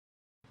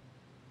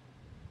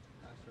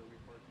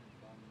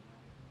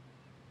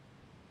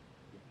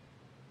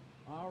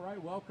All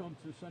right, welcome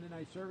to Sunday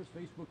Night Service,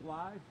 Facebook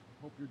Live.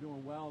 Hope you're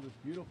doing well this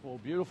beautiful,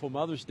 beautiful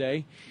Mother's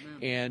Day.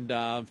 And,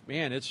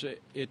 man,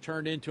 it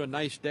turned into a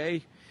nice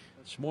day.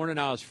 This morning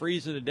I was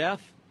freezing to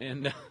death,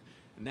 and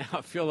now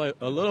I feel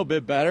a little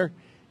bit better.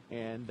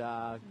 And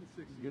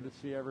good to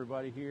see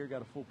everybody here.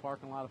 Got a full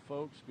parking lot of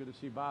folks. Good to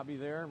see Bobby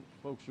there.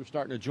 Folks are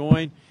starting to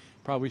join.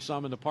 Probably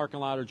some in the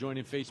parking lot are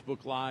joining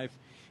Facebook Live.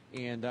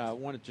 And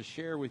wanted to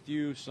share with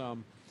you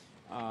some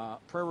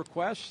prayer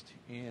request,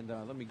 and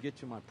let me get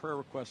to my prayer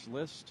request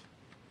list.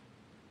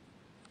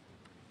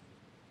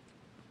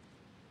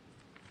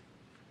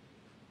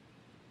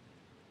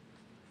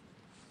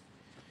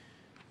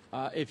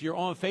 If you're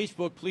on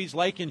Facebook, please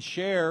like and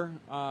share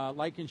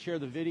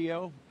the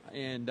video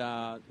and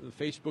the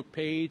Facebook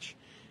page.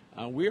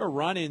 We are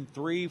running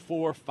 300,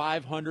 400,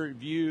 500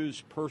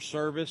 views per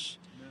service.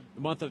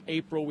 The month of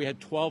April, we had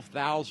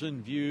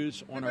 12,000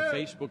 views on our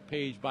Facebook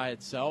page by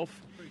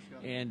itself.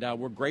 And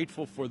we're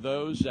grateful for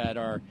those that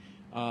are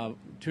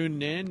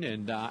tuning in.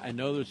 And I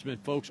know there's been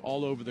folks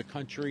all over the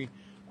country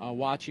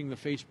watching the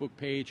Facebook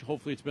page.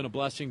 Hopefully it's been a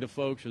blessing to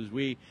folks as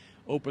we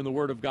open the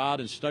Word of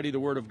God and study the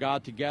Word of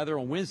God together.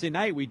 On Wednesday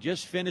night, we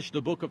just finished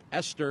the book of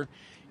Esther.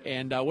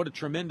 And what a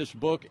tremendous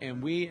book.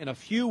 And we, in a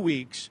few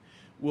weeks,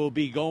 will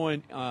be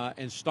going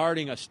and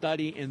starting a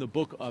study in the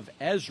book of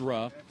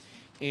Ezra.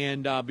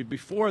 And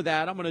before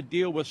that, I'm going to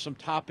deal with some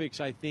topics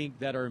I think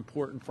that are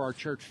important for our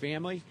church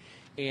family.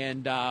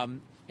 And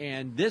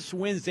this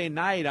Wednesday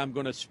night, I'm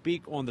going to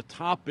speak on the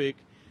topic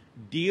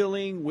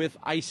dealing with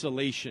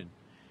isolation.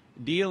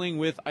 Dealing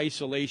with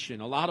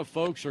isolation. A lot of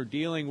folks are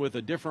dealing with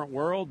a different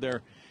world. I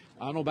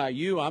don't know about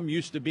you. I'm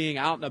used to being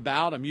out and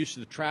about. I'm used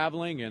to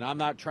traveling, and I'm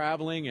not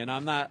traveling, and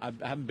I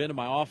haven't been in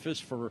my office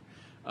for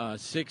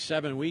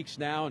 6-7 weeks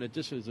now, and it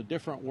just is a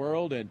different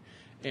world. And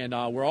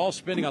we're all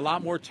spending a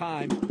lot more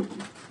time.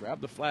 Grab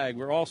the flag.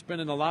 We're all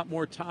spending a lot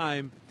more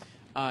time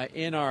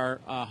in our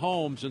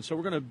homes, and so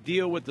we're going to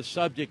deal with the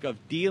subject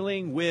of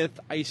dealing with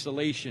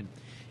isolation,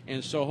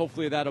 and so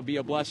hopefully that'll be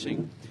a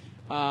blessing.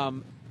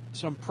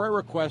 Some prayer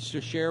requests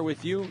to share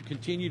with you.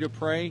 Continue to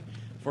pray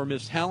for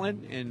Miss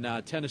Helen in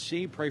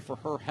Tennessee. Pray for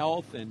her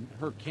health and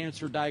her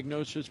cancer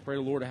diagnosis. Pray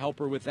the Lord to help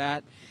her with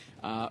that.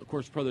 Of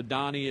course, Brother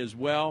Donnie as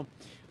well.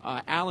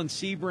 Alan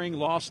Sebring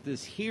lost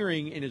his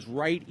hearing in his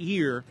right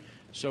ear,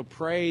 so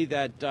pray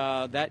that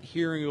that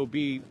hearing will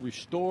be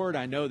restored.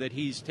 I know that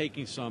he's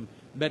taking some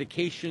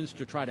medications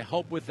to try to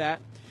help with that.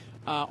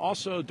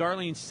 Also,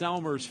 Darlene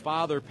Selmer's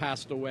father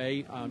passed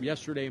away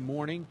yesterday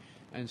morning,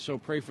 and so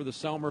pray for the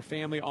Selmer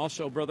family.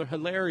 Also, Brother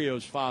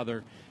Hilario's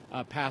father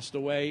passed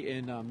away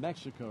in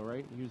Mexico,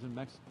 right? He was in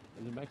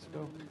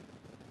Mexico?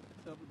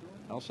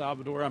 El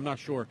Salvador, I'm not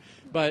sure.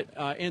 But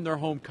in their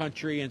home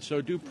country, and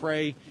so do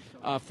pray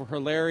for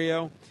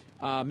Hilario.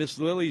 Miss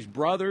Lily's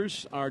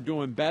brothers are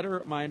doing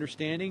better, my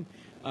understanding.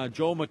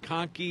 Joel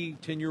McConkey,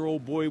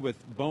 10-year-old boy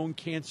with bone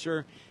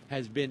cancer,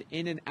 has been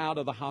in and out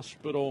of the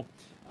hospital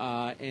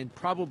and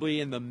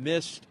probably in the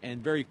midst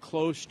and very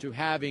close to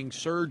having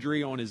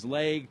surgery on his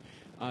leg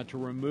to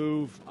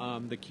remove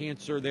the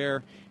cancer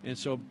there. And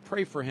so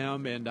pray for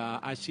him. And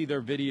I see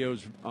their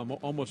videos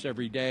almost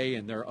every day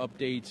and their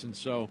updates. And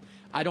so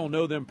I don't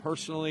know them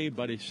personally,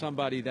 but it's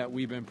somebody that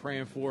we've been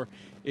praying for.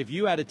 If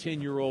you had a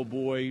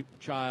 10-year-old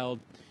child,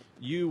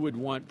 you would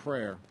want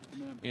prayer.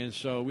 And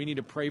so we need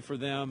to pray for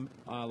them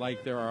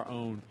like they're our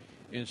own.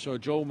 And so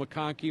Joel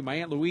McConkey, my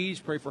Aunt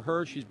Louise, pray for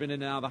her. She's been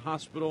in and out of the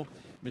hospital.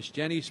 Miss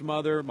Jenny's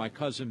mother, my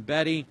cousin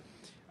Betty,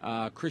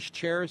 Chris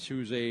Cheris,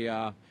 who's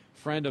a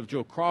friend of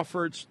Joe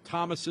Crawford's,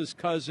 Thomas's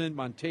cousin,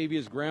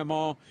 Montavia's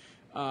grandma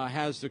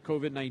has the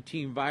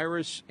COVID-19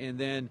 virus. And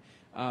then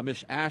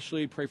Miss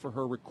Ashley, pray for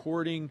her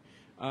recording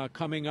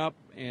coming up.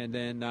 And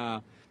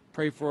then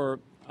pray for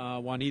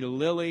Juanita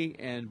Lilly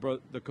and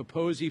the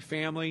Capozzi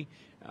family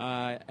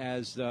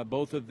as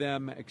both of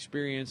them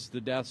experienced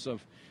the deaths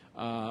of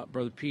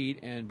Brother Pete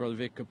and Brother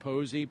Vic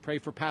Capozzi. Pray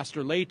for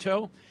Pastor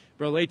Leto.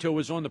 Brother Leto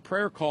was on the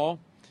prayer call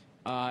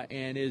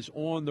and is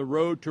on the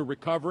road to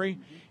recovery.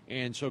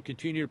 And so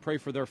continue to pray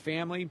for their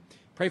family.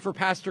 Pray for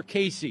Pastor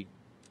Casey.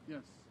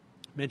 Yes.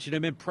 Mentioned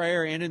him in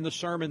prayer and in the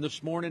sermon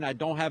this morning. I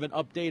don't have an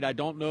update. I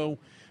don't know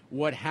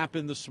what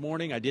happened this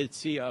morning. I did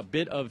see a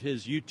bit of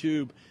his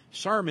YouTube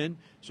sermon.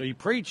 So he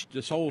preached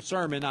this whole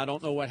sermon. I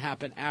don't know what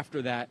happened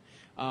after that.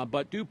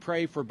 But do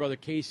pray for Brother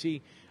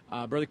Casey.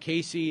 Brother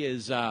Casey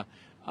is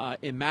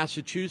in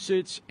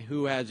Massachusetts,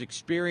 who has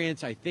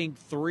experienced, I think,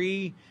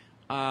 3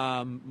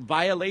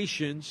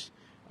 violations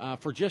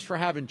for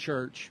having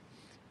church,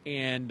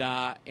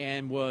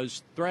 and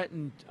was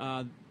threatened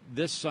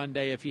this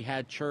Sunday if he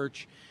had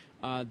church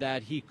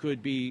that he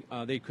could be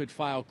they could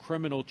file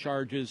criminal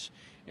charges.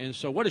 And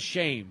so what a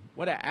shame,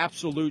 what an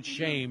absolute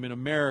shame in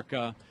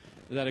America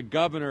that a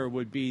governor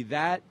would be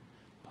that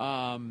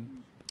out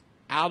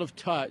of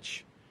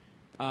touch,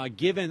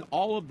 given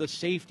all of the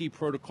safety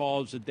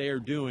protocols that they are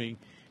doing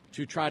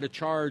to try to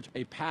charge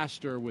a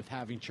pastor with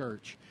having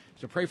church.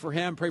 So pray for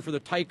him, pray for the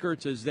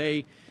Teicherts as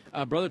they,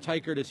 Brother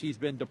Teichert as he's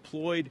been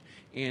deployed,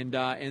 and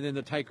then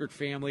the Teichert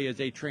family as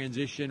they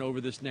transition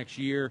over this next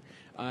year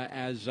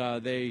as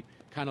they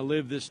kind of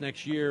live this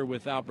next year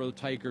without Brother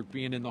Tykert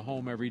being in the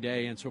home every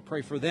day. And so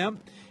pray for them,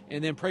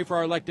 and then pray for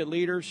our elected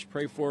leaders.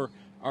 Pray for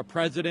our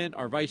president,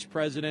 our vice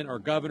president, our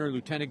governor,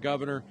 lieutenant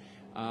governor,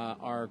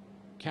 our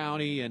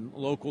county and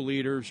local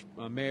leaders,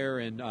 mayor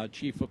and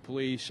chief of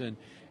police,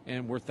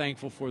 and we're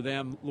thankful for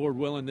them. Lord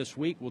willing, this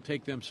week we'll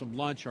take them some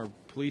lunch, our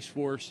police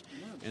force,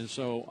 and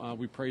so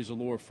we praise the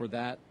Lord for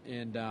that,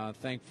 and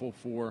thankful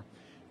for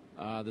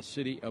the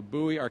city of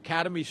Bowie. Our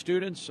academy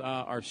students,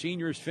 our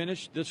seniors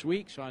finished this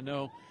week, so I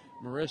know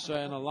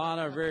Marissa and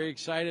Alana are very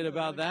excited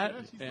about that,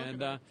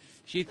 and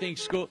she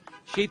thinks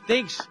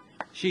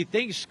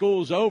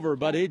school's over,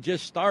 but it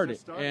just started,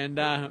 and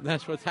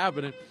that's what's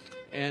happening.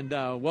 And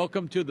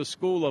welcome to the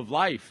school of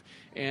life,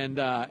 and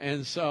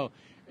so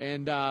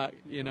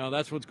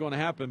that's what's going to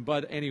happen.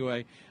 But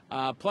anyway,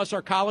 plus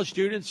our college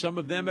students, some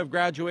of them have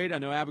graduated. I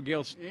know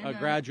Abigail's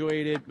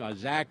graduated,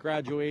 Zach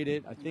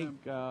graduated. I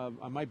think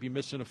I might be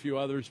missing a few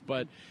others,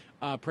 but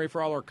pray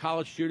for all our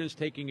college students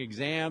taking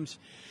exams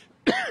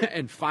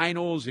and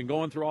finals and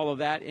going through all of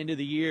that end of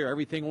the year,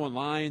 everything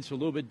online, so a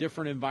little bit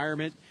different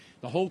environment.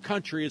 The whole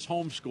country is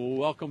homeschool.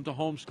 Welcome to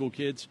homeschool,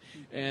 kids.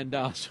 And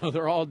so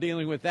they're all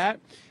dealing with that.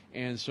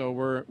 And so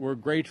we're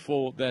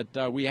grateful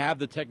that we have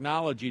the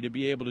technology to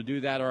be able to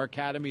do that. Our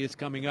academy is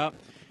coming up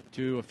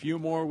to a few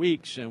more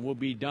weeks, and we'll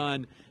be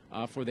done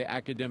for the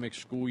academic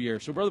school year.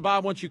 So, Brother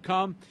Bob, once you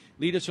come,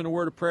 lead us in a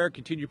word of prayer.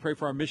 Continue to pray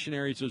for our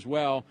missionaries as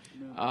well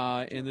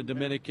in the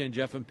Dominican,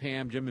 Jeff and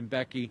Pam, Jim and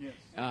Becky,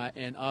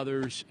 and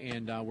others.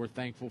 And we're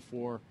thankful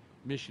for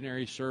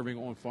missionaries serving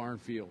on foreign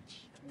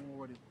fields.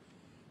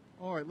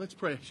 All right, let's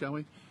pray, shall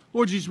we?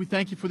 Lord Jesus, we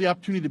thank you for the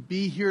opportunity to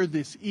be here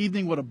this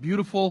evening. What a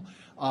beautiful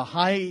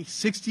high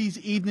 60s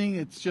evening.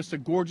 It's just a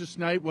gorgeous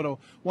night. What a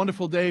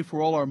wonderful day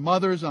for all our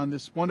mothers on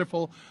this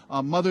wonderful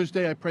Mother's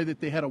Day. I pray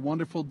that they had a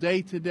wonderful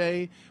day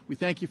today. We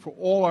thank you for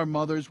all our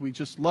mothers. We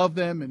just love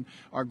them, and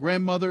our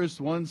grandmothers,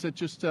 the ones that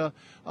just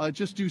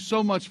do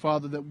so much,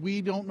 Father, that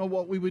we don't know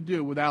what we would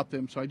do without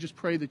them. So I just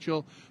pray that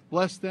you'll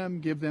bless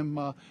them, give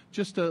them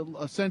just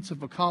a sense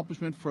of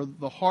accomplishment for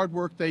the hard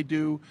work they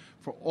do,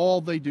 for all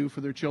they do for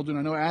their children.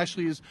 I know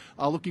Ashley is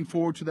looking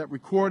forward to that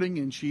recording,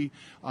 and she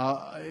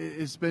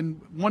has been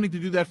wanting to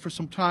do that for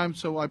some time,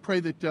 so I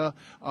pray that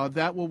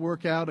that will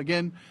work out.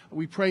 Again,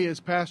 we pray, as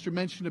Pastor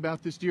mentioned,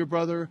 about this dear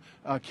brother,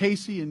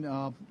 Casey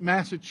in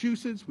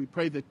Massachusetts. We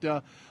pray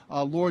that,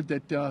 Lord,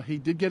 that he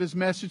did get his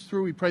message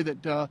through. We pray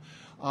that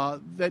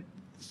that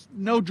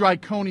no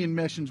draconian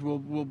measures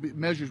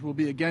will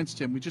be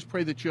against him. We just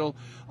pray that you'll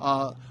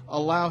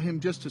allow him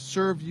just to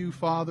serve you,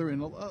 Father,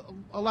 and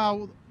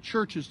allow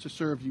churches to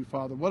serve you,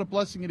 Father. What a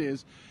blessing it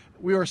is.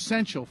 We are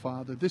essential,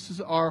 Father. This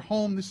is our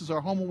home. This is our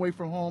home away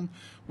from home.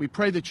 We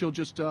pray that you'll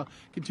just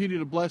continue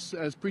to bless,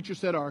 as preacher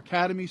said, our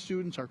academy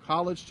students, our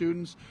college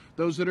students,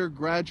 those that are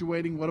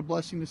graduating. What a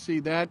blessing to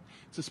see that.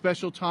 It's a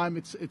special time.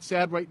 It's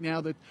sad right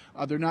now that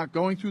they're not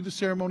going through the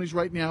ceremonies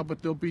right now,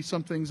 but there'll be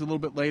some things a little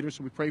bit later,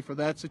 so we pray for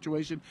that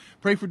situation.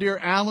 Pray for dear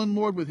Alan,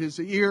 Lord, with his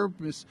ear,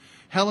 Miss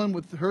Helen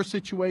with her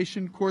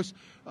situation, of course,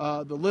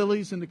 the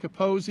Lilies and the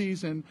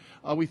Kaposis, and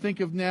we think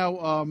of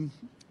now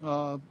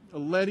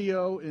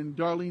Ledio and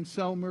Darlene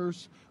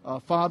Selmer's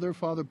father,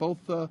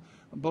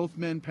 both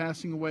men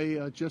passing away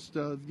just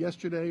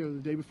yesterday or the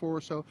day before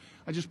or so.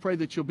 I just pray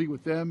that you'll be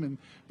with them and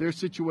their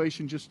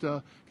situation. Just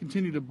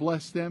continue to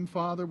bless them,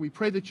 Father. We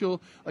pray that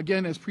you'll,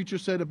 again, as preacher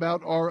said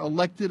about our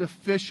elected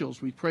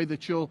officials, we pray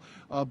that you'll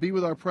be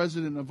with our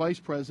president and vice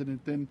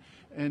president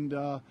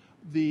and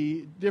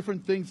the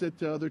different things that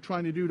they're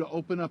trying to do to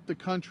open up the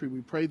country.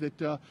 We pray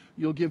that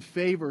you'll give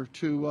favor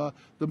to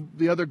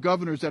the other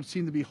governors that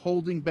seem to be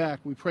holding back.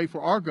 We pray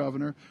for our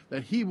governor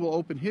that he will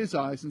open his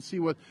eyes and see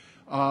what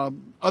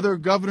other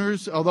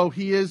governors, although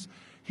he's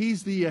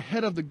the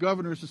head of the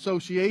Governors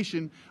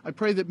Association, I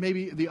pray that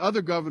maybe the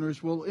other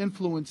governors will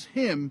influence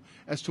him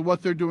as to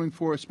what they're doing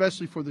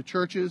especially for the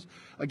churches.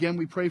 Again,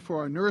 we pray for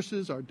our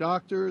nurses, our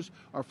doctors,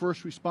 our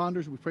first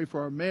responders. We pray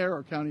for our mayor,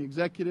 our county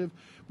executive.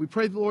 We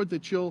pray, Lord,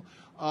 that you'll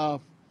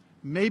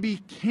maybe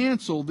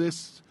cancel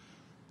this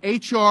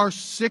H.R.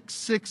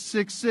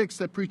 6666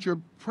 that preacher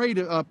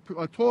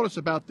told us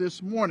about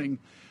this morning,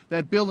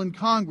 that bill in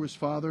Congress,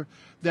 Father,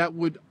 that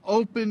would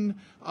open,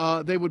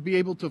 they would be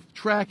able to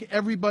track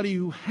everybody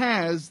who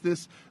has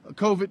this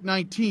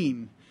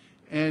COVID-19.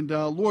 And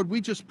Lord,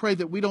 we just pray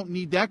that we don't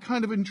need that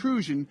kind of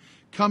intrusion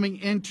coming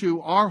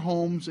into our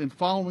homes and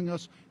following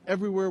us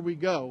everywhere we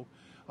go.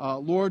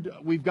 Lord,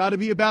 we've got to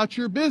be about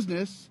your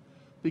business,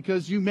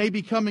 because you may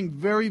be coming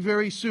very,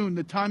 very soon.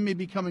 The time may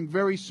be coming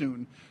very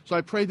soon. So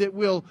I pray that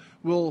we'll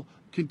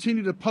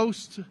continue to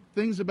post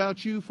things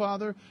about you,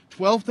 Father.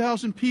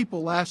 12,000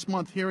 people last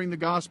month hearing the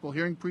gospel,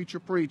 hearing preacher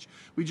preach.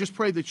 We just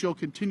pray that you'll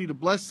continue to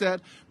bless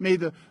that. May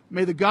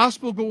the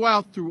gospel go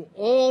out through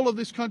all of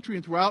this country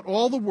and throughout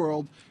all the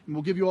world, and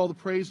we'll give you all the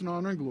praise and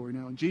honor and glory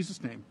now. In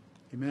Jesus' name,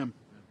 amen.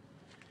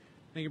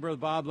 Thank you, Brother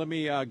Bob. Let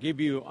me give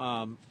you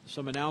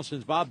some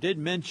announcements. Bob did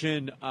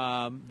mention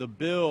the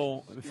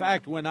bill. In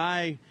fact, when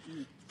I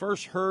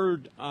first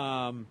heard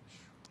a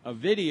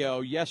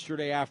video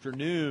yesterday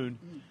afternoon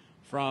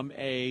from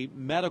a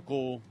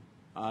medical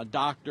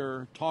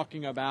doctor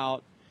talking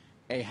about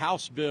a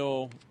House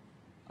bill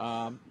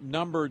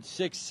numbered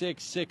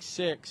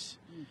 6666.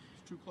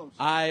 It's too close.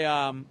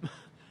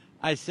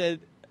 I said,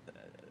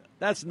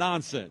 that's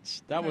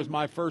nonsense. That was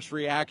my first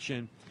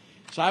reaction.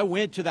 So I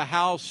went to the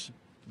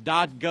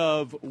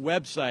House.gov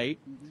website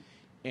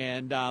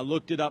and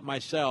looked it up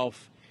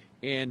myself.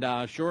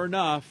 And sure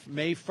enough,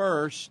 May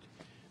 1st,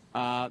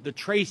 the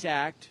Trace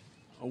Act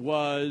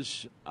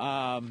was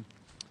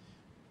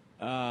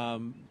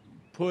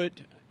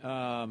put,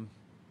 I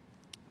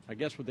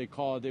guess what they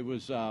call it, it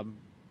was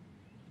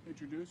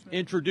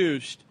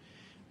introduced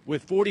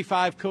with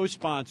 45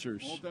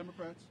 co-sponsors, All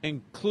Democrats.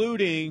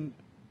 including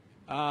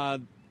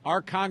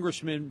our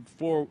congressman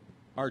for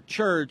our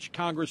church,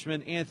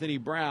 Congressman Anthony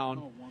Brown.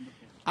 Oh, wonderful.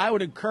 I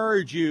would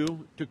encourage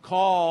you to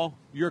call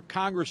your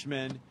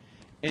congressman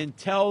and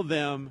tell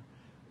them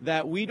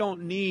that we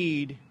don't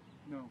need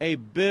No. a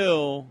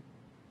bill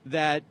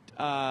that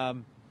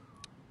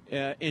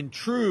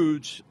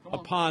intrudes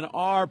upon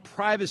our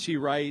privacy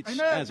rights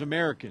Amen. as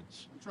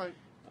Americans. That's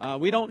right.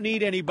 We don't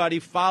need anybody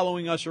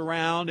following us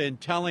around and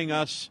telling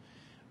us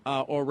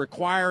or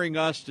requiring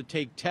us to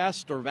take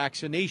tests or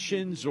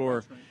vaccinations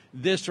or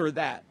this or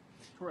that.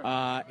 Correct.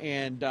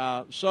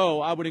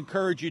 So I would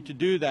encourage you to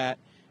do that.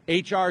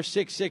 H.R.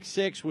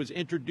 666 was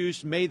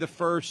introduced May the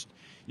 1st.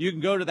 You can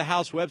go to the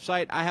House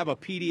website. I have a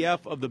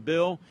PDF of the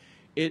bill.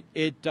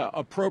 It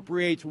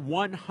appropriates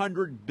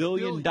 $100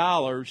 billion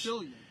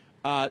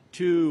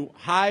to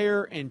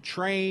hire and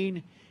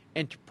train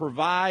and to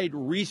provide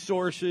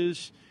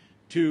resources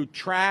to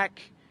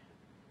track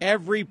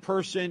every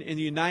person in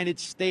the United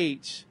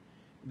States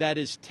that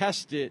is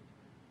tested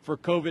for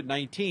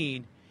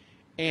COVID-19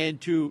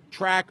 and to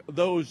track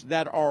those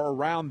that are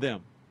around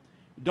them.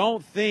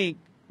 Don't think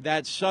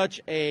that such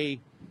a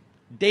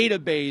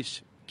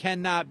database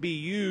cannot be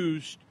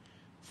used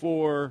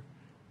for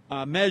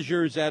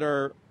measures that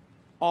are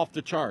off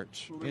the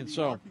charts. Will they And be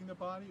so, marking the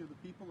body of the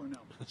people or no?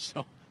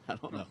 so I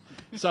don't know.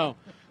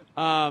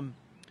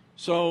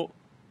 So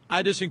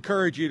I just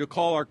encourage you to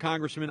call our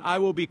congressman. I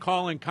will be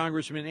calling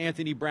Congressman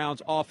Anthony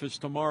Brown's office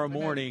tomorrow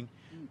morning,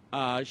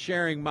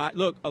 sharing my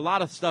look. A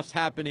lot of stuff's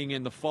happening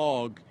in the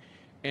fog,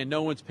 and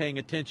no one's paying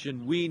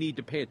attention. We need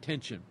to pay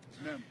attention.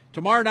 Amen.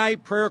 Tomorrow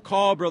night, prayer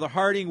call. Brother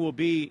Harding will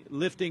be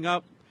lifting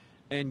up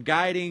and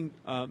guiding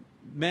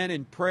men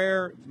in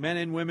prayer, men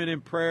and women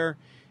in prayer.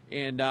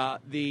 And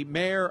the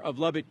mayor of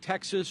Lubbock,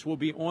 Texas, will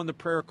be on the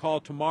prayer call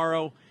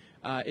tomorrow.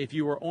 If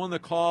you were on the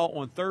call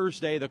on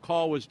Thursday, the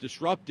call was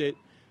disrupted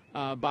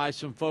by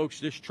some folks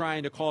just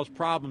trying to cause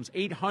problems.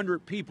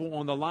 800 people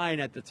on the line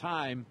at the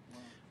time,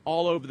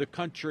 all over the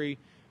country.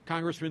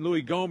 Congressman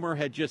Louis Gohmert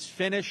had just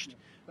finished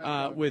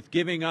with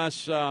giving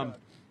us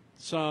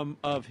some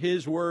of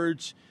his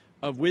words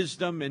of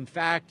wisdom. In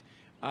fact,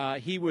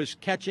 he was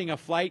catching a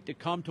flight to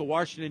come to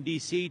Washington,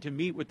 D.C. to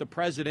meet with the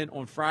president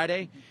on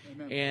Friday.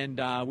 Amen.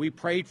 And we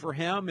prayed for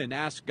him and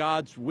asked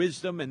God's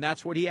wisdom, and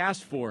that's what he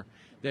asked for,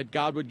 that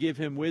God would give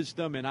him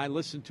wisdom. And I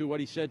listened to what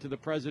he said to the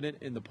president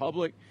in the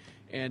public,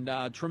 and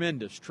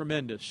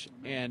tremendous.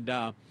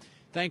 And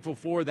thankful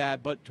for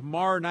that. But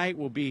tomorrow night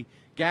we'll be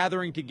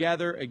gathering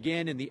together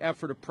again in the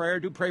effort of prayer.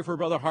 Do pray for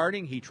Brother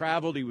Harding. He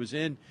traveled. He was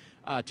in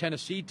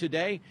Tennessee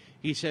today.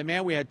 He said,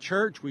 man, we had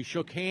church. We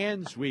shook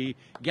hands. We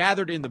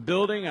gathered in the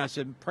building. I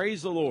said,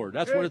 praise the Lord.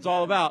 That's what it's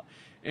all about.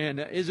 And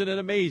isn't it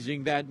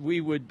amazing that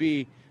we would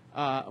be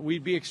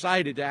we'd be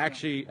excited to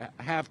actually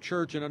have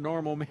church in a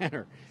normal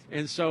manner.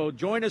 And so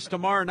join us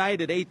tomorrow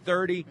night at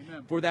 8:30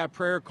 for that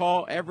prayer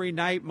call every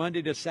night,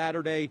 Monday to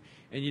Saturday.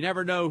 And you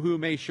never know who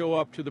may show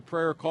up to the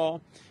prayer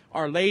call.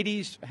 Our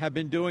ladies have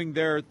been doing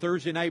their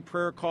Thursday night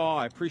prayer call.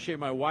 I appreciate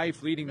my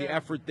wife leading the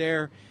effort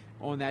there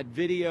on that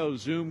video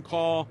Zoom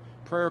call,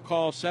 prayer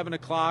call, 7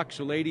 o'clock.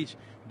 So ladies,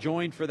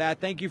 join for that.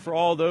 Thank you for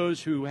all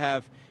those who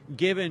have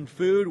given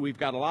food. We've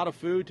got a lot of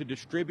food to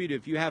distribute.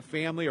 If you have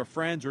family or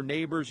friends or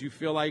neighbors you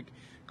feel like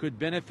could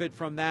benefit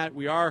from that,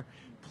 we are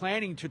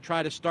planning to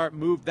try to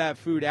move that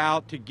food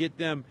out to get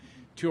them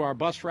to our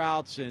bus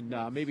routes, and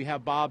maybe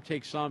have Bob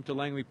take some to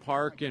Langley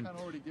Park and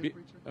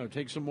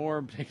take some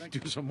more,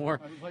 do some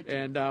more.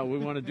 And we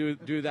want to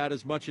do that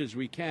as much as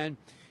we can.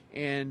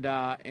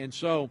 And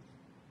so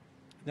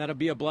that'll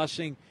be a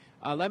blessing.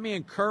 Let me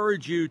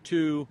encourage you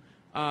to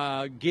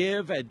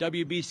give at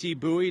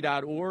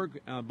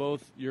wbcbowie.org,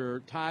 both your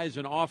tithes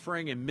and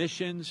offering and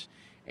missions,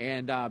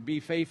 and be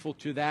faithful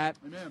to that.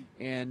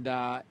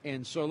 Amen.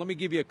 And so let me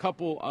give you a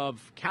couple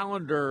of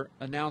calendar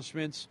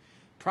announcements.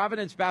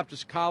 Providence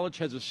Baptist College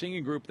has a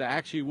singing group that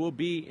actually will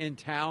be in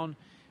town,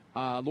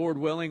 Lord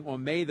willing,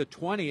 on May the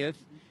 20th.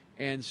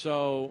 And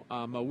so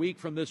a week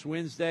from this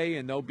Wednesday,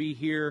 and they'll be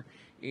here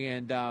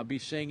and be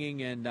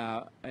singing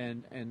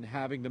and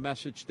having the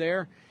message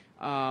there.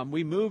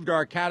 We moved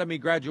our academy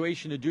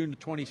graduation to June the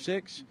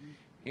 26th,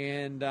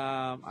 and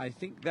I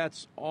think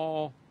that's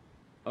all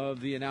of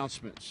the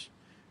announcements.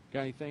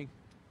 Got anything?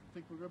 I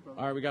think we're good, brother.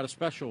 All right, we got a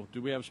special. Do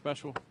we have a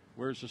special?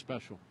 Where's the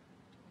special?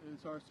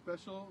 Is our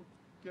special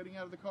getting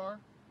out of the car?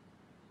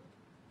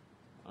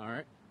 All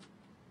right.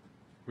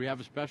 We have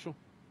a special?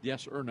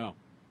 Yes or no?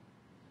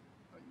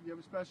 You have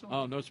a special?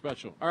 Oh, no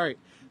special. All right.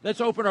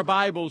 Let's open our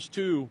Bibles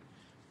to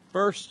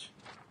 1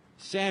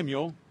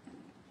 Samuel.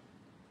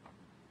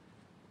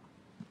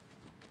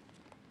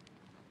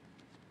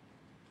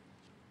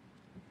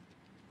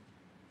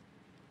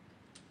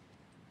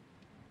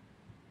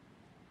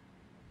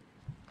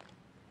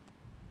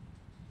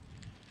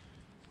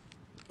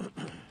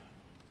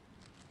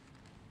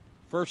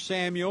 First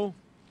Samuel,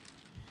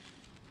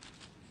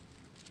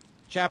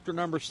 chapter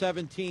number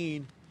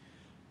 17.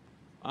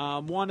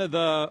 One of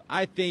the,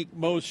 I think,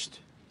 most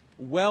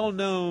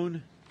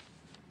well-known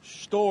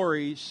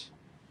stories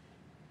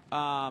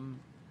in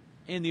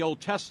the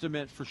Old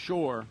Testament for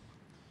sure.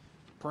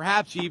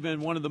 Perhaps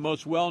even one of the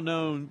most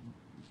well-known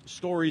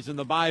stories in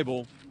the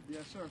Bible.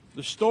 Yes, sir.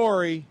 The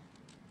story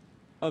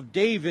of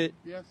David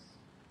Yes.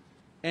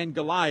 and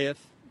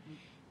Goliath.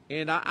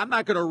 And I'm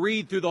not going to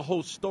read through the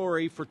whole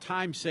story for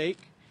time's sake.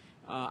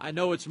 I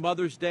know it's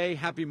Mother's Day.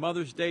 Happy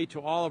Mother's Day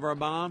to all of our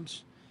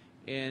moms.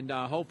 And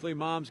hopefully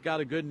mom's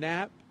got a good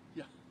nap.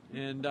 Yeah.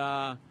 And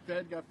Got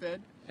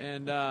fed.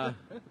 and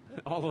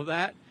all of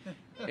that.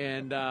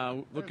 And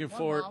looking one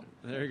forward. mom.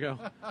 There you go.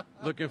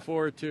 Looking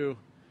forward to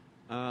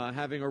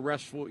having a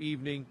restful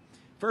evening.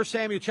 1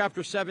 Samuel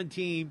chapter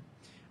 17.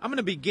 I'm going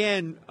to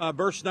begin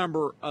verse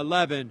number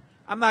 11.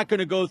 I'm not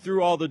going to go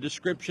through all the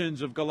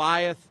descriptions of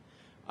Goliath.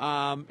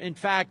 In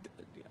fact,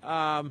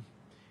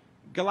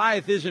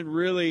 Goliath isn't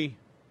really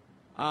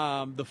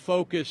the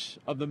focus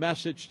of the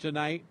message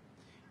tonight.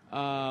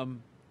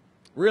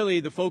 Really,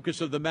 the focus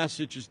of the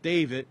message is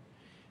David.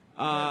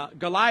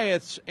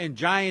 Goliaths and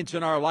giants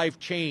in our life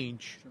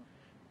change.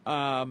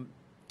 I'm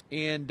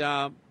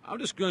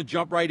just going to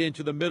jump right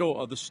into the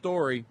middle of the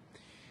story.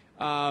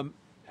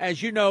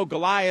 As you know,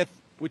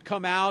 Goliath would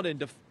come out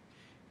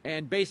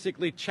and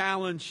basically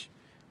challenge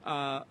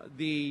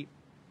the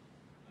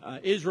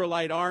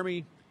Israelite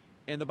army.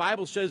 And the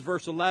Bible says,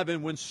 verse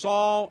 11, when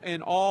Saul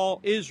and all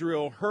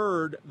Israel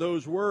heard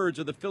those words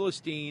of the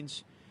Philistine,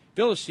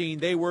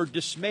 they were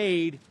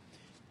dismayed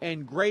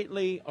and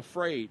greatly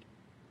afraid.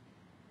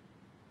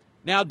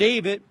 Now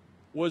David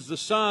was the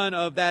son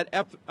of that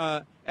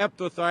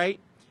Ephrathite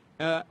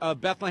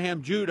of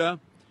Bethlehem, Judah,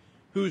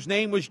 whose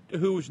name was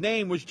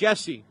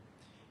Jesse.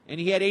 And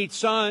he had 8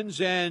 sons,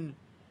 and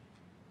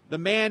the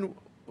man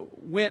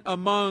went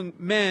among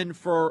men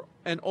for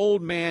an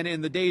old man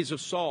in the days of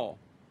Saul.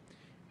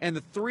 And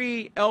the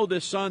 3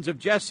 eldest sons of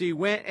Jesse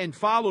went and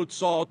followed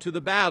Saul to the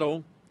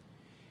battle.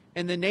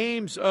 And the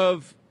names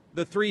of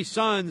the 3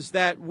 sons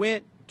that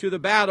went to the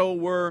battle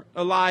were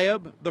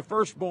Eliab, the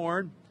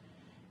firstborn,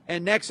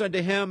 and next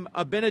unto him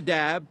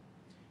Abinadab,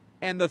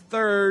 and the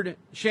third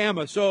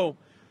Shammah. So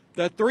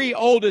the 3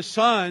 oldest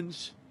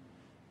sons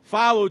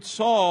followed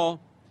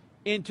Saul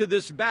into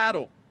this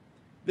battle,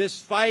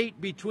 this fight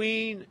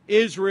between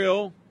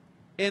Israel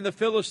and the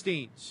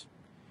Philistines.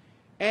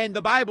 And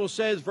the Bible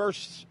says,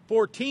 verse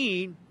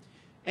 14,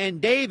 and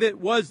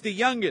David was the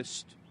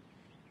youngest,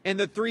 and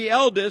the 3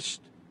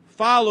 eldest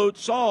followed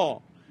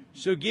Saul.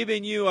 So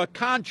giving you a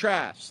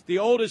contrast, the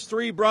oldest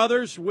 3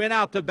 brothers went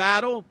out to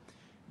battle.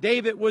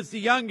 David was the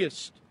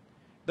youngest.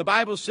 The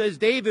Bible says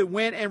David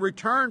went and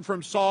returned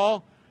from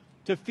Saul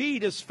to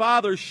feed his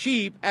father's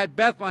sheep at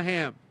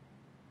Bethlehem.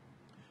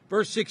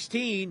 Verse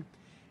 16,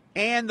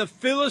 and the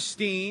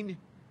Philistine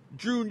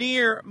drew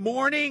near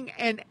morning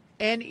and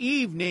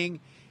evening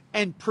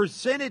and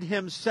presented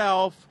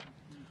himself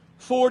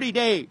 40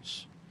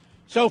 days.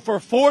 So for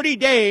 40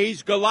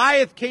 days,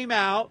 Goliath came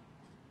out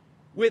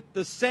with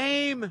the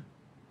same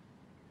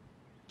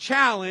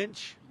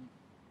challenge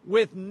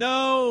with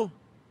no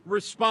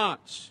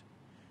response.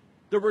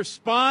 The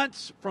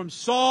response from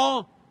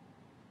Saul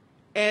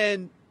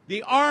and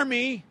the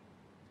army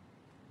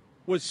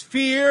was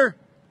fear,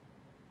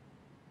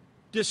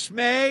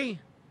 dismay,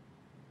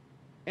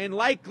 and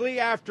likely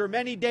after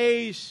many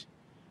days,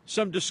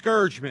 some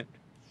discouragement.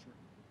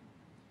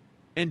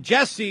 And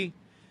Jesse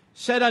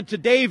said unto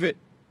David,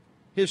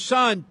 his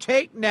son,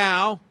 take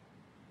now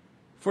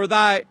for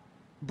thy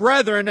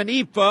brethren an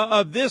ephah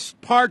of this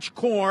parched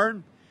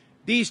corn,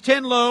 these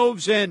 10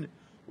 loaves, and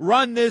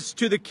run this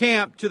to the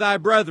camp to thy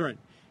brethren.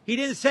 He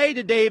didn't say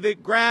to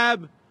David,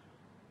 grab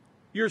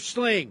your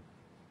sling.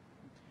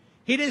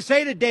 He didn't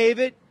say to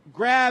David,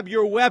 grab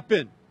your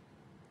weapon.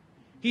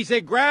 He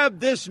said, grab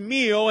this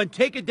meal and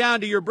take it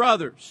down to your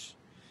brothers.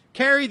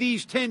 Carry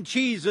these 10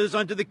 cheeses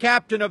unto the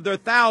captain of their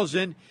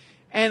 1,000,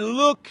 and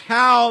look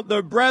how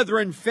the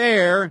brethren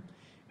fare,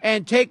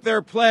 and take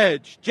their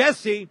pledge.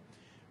 Jesse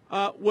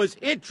was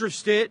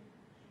interested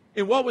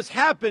in what was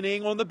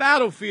happening on the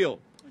battlefield.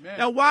 Amen.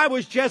 Now, why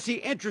was Jesse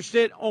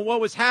interested on what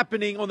was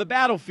happening on the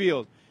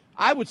battlefield?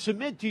 I would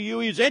submit to you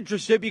he was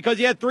interested because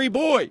he had 3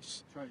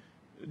 boys That's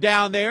right.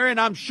 down there, and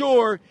I'm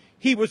sure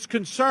he was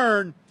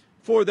concerned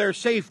for their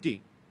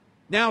safety.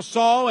 Now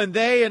Saul and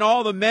they and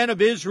all the men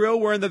of Israel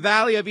were in the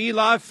valley of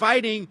Elah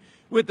fighting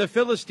with the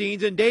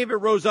Philistines, and David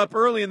rose up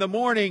early in the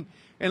morning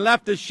and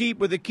left the sheep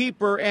with the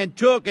keeper, and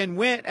took and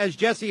went as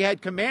Jesse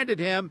had commanded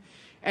him,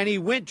 and he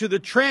went to the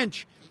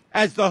trench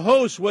as the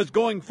host was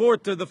going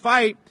forth to the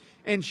fight,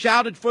 and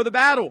shouted for the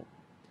battle.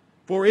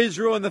 For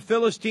Israel and the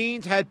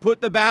Philistines had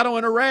put the battle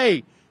in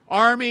array,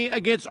 army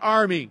against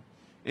army.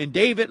 And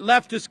David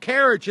left his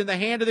carriage in the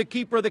hand of the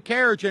keeper of the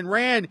carriage and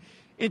ran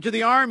into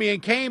the army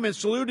and came and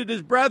saluted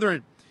his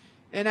brethren.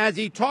 And as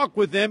he talked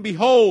with them,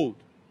 behold,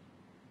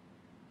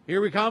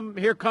 here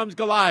comes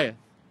Goliath.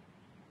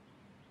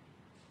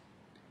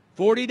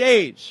 40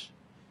 days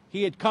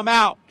he had come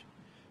out.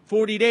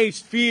 40 days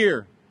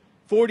fear.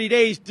 40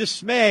 days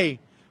dismay.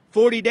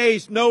 40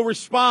 days no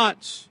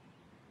response.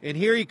 And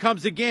here he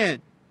comes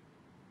again.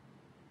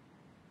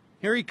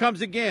 Here he comes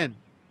again.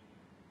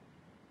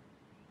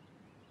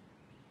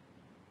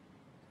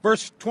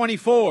 Verse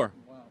 24.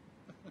 Wow.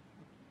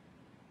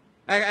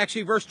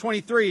 Actually, verse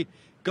 23.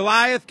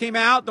 Goliath came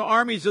out, the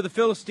armies of the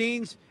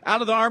Philistines, out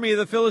of the army of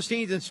the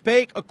Philistines, and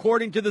spake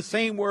according to the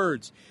same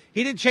words.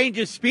 He didn't change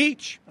his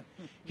speech.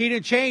 He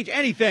didn't change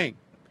anything.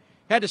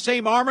 Had the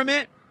same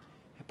armament.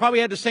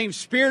 Probably had the same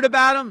spirit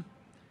about him.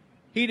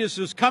 He just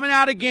was coming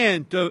out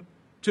again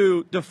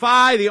to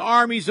defy the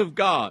armies of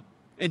God.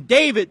 And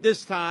David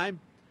this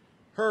time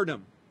heard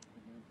him.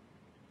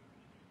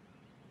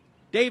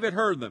 David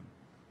heard them.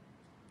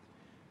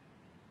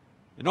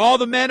 And all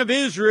the men of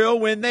Israel,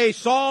 when they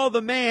saw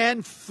the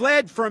man,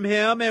 fled from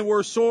him and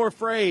were sore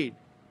afraid.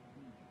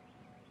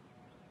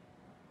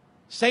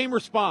 Same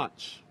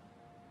response.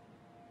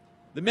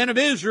 The men of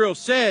Israel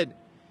said,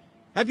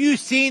 have you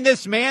seen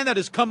this man that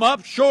has come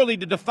up? Surely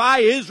to defy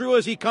Israel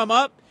has he come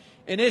up.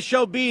 And it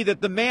shall be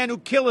that the man who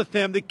killeth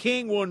him, the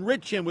king will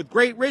enrich him with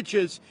great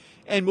riches,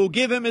 and will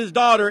give him his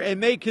daughter, and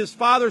make his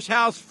father's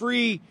house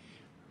free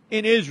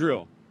in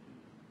Israel.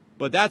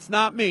 But that's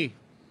not me.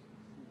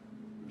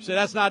 So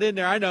that's not in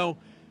there, I know.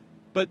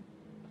 But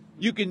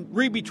you can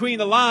read between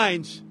the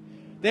lines.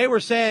 They were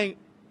saying,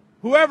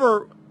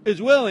 whoever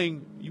is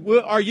willing,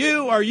 are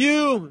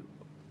you?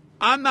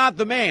 I'm not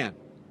the man.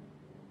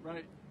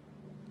 Right.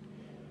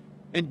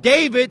 And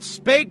David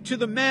spake to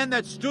the men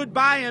that stood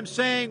by him,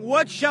 saying,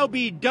 what shall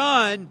be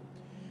done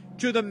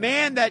to the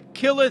man that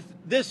killeth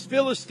this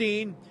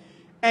Philistine,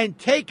 and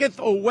taketh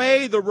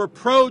away the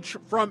reproach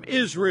from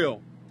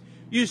Israel?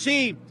 You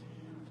see,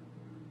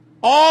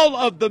 all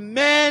of the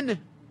men,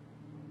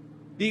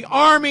 the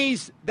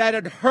armies that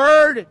had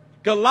heard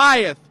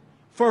Goliath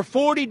for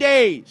 40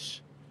 days,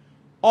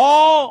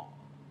 all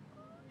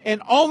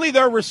and only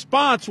their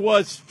response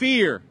was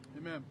fear.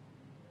 Amen.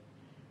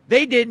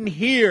 They didn't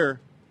hear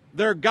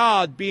their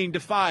God being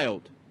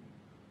defiled.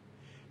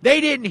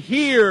 They didn't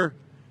hear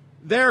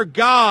their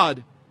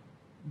God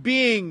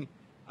being,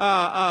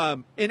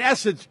 in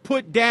essence,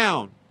 put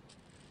down.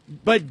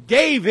 But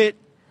David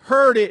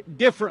heard it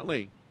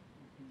differently.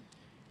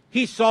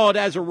 He saw it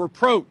as a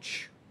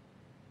reproach.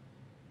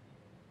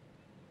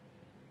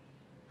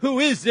 Who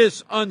is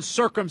this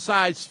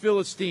uncircumcised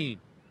Philistine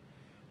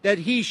that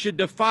he should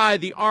defy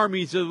the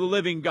armies of the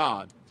living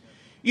God?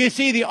 You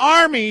see, the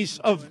armies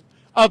of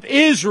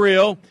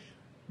Israel,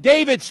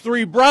 David's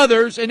three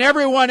brothers, and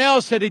everyone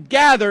else that had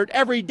gathered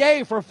every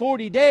day for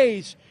 40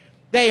 days,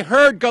 they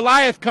heard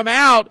Goliath come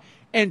out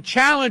and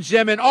challenge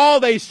them, and all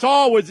they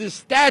saw was his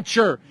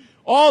stature.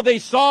 All they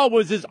saw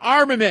was his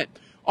armament.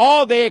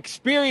 All they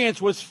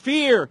experienced was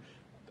fear.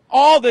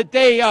 All that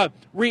they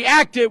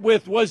reacted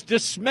with was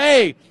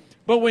dismay.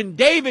 But when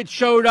David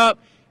showed up,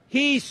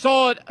 he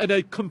saw it in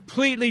a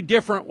completely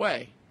different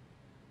way.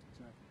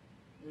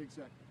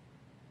 Exactly.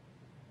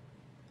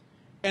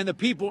 And the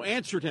people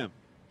answered him.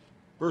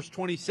 Verse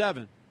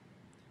 27.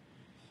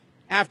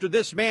 After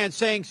this man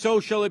saying, so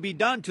shall it be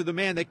done to the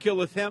man that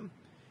killeth him.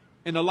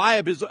 And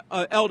Eliab, his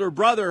elder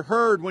brother,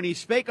 heard when he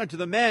spake unto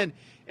the men,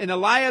 and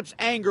Eliab's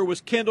anger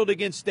was kindled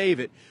against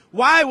David.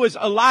 Why was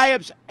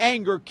Eliab's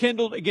anger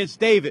kindled against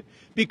David?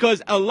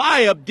 Because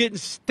Eliab didn't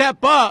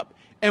step up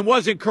and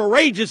wasn't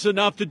courageous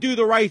enough to do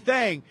the right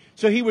thing.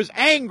 So he was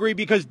angry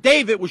because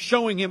David was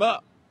showing him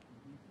up.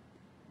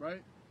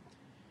 Right.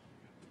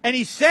 And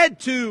he said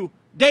to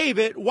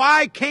David,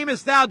 why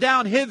camest thou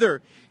down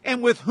hither?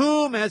 And with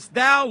whom hast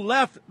thou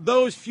left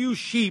those few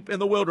sheep in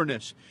the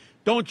wilderness?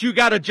 Don't you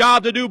got a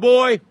job to do,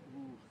 boy?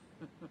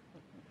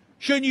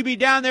 Shouldn't you be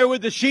down there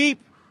with the sheep?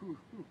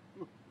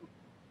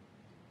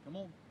 Come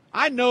on.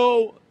 I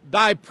know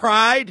thy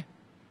pride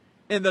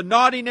and the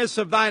naughtiness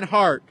of thine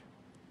heart.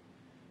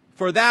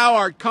 For thou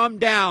art come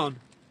down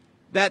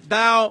that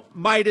thou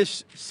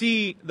mightest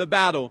see the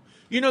battle.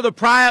 You know the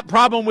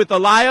problem with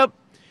Eliab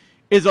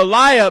is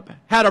Eliab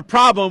had a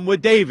problem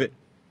with David.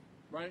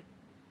 Right.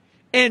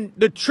 And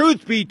the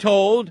truth be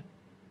told,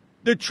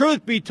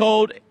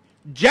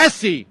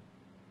 Jesse,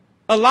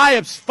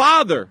 Eliab's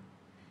father,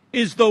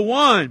 is the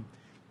one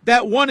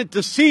that wanted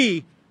to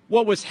see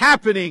what was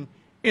happening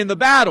in the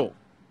battle.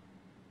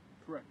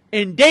 Correct.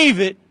 And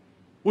David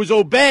was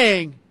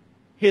obeying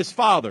his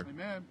father.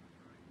 Amen.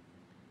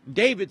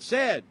 David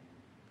said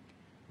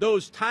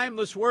those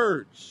timeless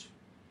words,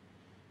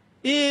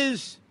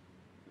 is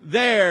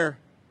there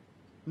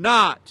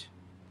not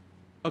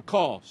a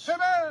cause?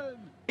 Amen.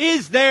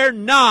 Is there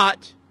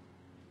not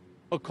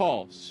a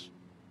cause?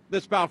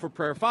 Let's bow for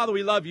prayer. Father,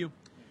 we love you.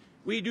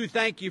 We do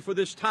thank you for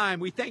this time.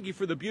 We thank you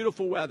for the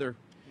beautiful weather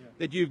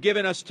that you've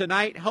given us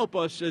tonight. Help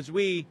us as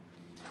we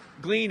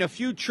glean a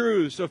few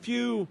truths, a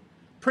few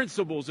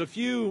principles, a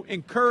few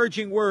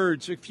encouraging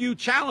words, a few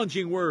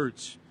challenging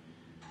words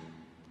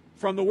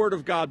from the Word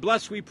of God.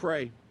 Bless, we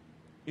pray.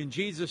 In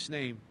Jesus'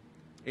 name,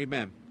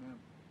 amen.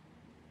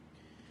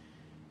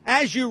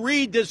 As you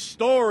read this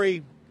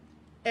story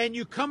and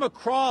you come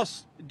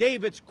across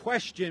David's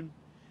question,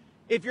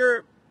 if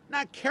you're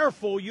not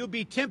careful, you'll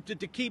be tempted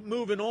to keep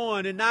moving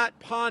on and not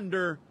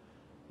ponder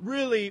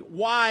really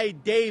why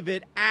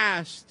David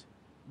asked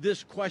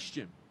this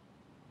question.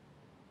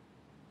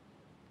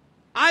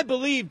 I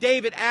believe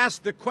David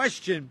asked the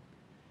question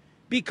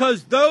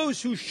because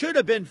those who should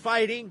have been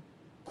fighting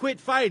quit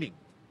fighting.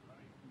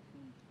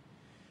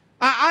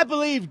 I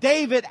believe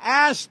David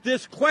asked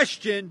this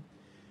question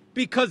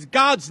because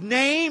God's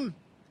name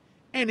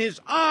and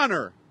his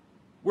honor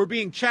were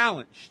being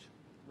challenged.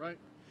 Right.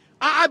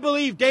 I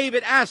believe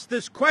David asked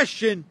this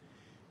question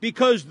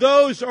because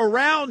those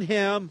around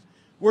him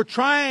were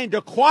trying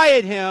to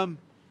quiet him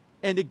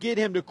and to get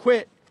him to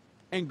quit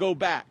and go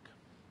back.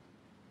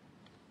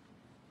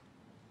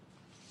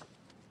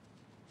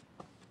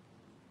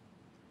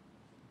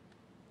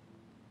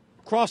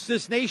 Across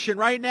this nation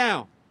right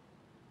now,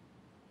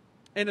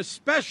 and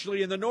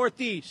especially in the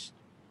Northeast,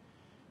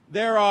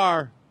 there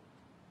are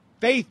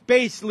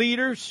faith-based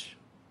leaders,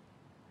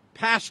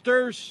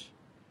 pastors,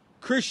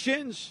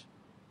 Christians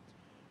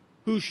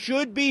who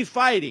should be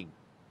fighting,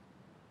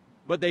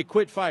 but they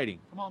quit fighting.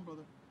 Come on,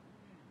 brother.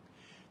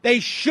 They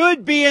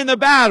should be in the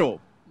battle,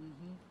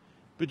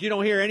 but you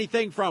don't hear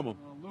anything from them.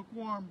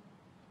 Lukewarm.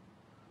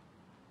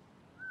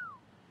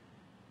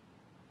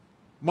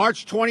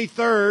 March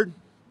 23rd,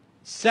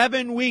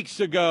 7 weeks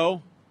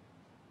ago,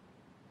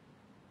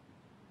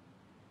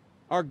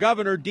 our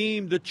governor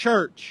deemed the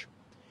church,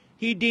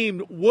 he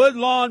deemed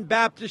Woodlawn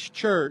Baptist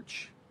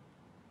Church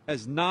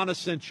as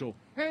non-essential.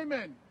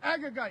 Amen.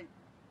 Agagite.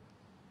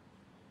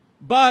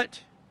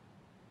 But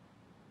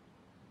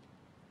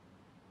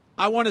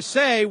I want to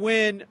say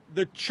when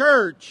the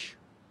church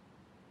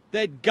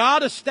that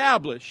God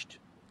established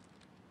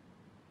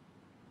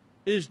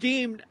is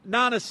deemed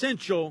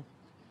non-essential,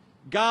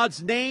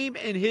 God's name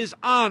and his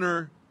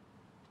honor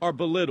are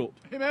belittled.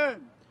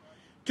 Amen.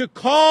 To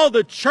call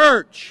the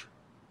church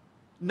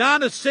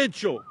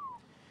non-essential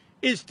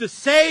is to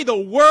say the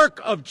work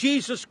of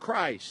Jesus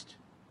Christ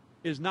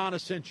is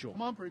non-essential.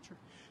 Come on, preacher.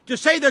 To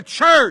say the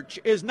church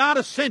is not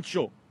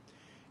essential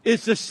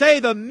is to say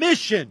the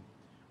mission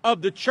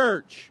of the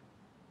church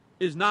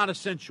is not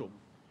essential.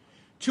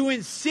 To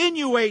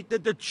insinuate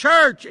that the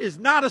church is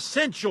not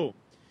essential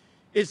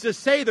is to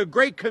say the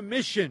Great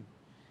Commission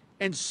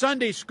and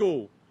Sunday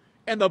school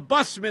and the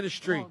bus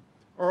ministry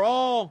are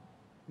all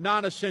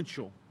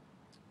non-essential.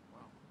 Wow.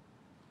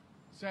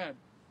 Sad.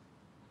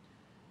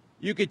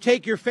 You could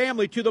take your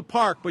family to the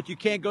park, but you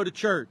can't go to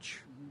church.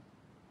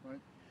 Right.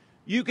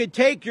 You could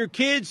take your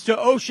kids to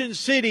Ocean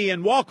City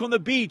and walk on the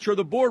beach or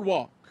the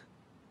boardwalk,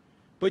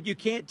 but you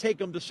can't take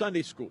them to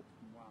Sunday school.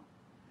 Wow.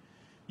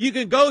 You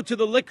can go to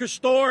the liquor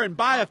store and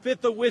buy a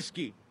fifth of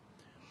whiskey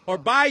or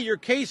buy your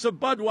case of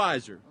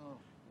Budweiser,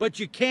 but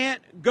you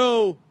can't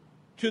go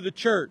to the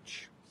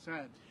church.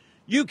 Sad.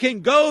 You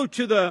can go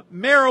to the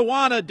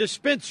marijuana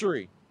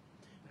dispensary,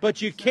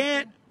 but you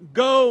can't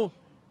go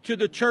to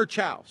the church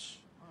house.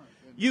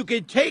 You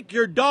can take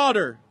your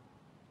daughter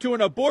to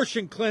an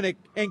abortion clinic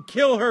and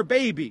kill her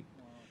baby,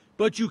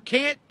 but you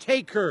can't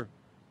take her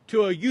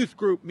to a youth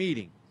group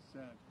meeting.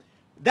 Sad.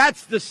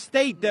 That's the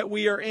state that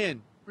we are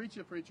in. Preach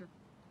it, preacher.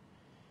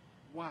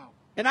 Wow.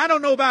 And I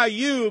don't know about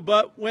you,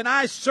 but when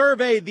I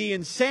survey the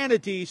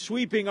insanity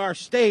sweeping our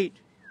state,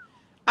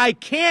 I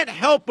can't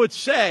help but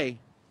say,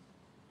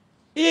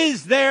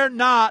 is there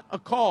not a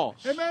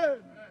cause? Amen.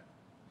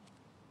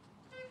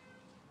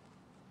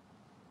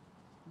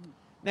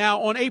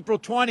 Now, on April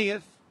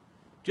 20th,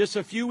 just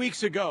a few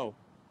weeks ago,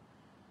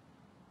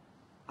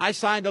 I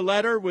signed a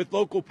letter with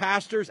local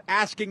pastors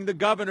asking the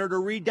governor to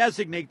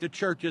redesignate the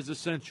church as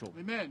essential.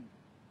 Amen.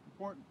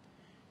 Important.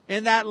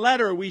 In that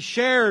letter, we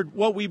shared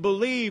what we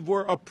believe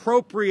were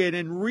appropriate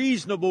and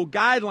reasonable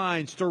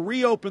guidelines to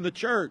reopen the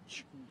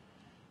church,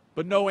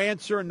 but no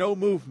answer and no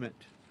movement.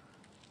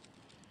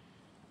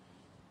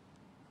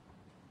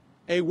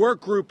 A work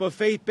group of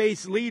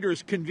faith-based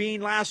leaders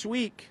convened last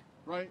week.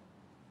 Right.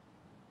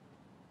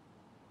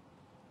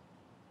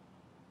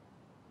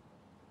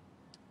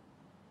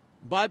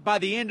 But by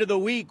the end of the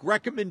week,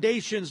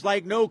 recommendations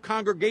like no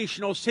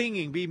congregational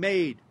singing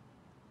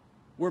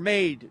were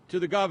made to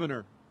the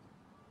governor.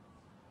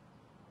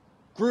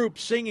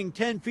 Groups singing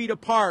 10 feet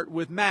apart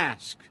with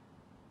masks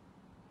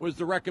was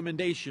the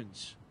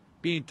recommendations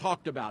being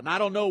talked about. And I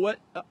don't know what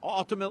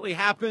ultimately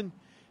happened,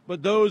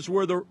 but those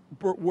were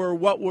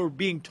what were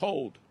being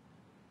told.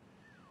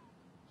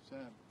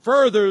 Sad.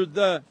 Further,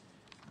 the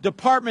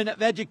Department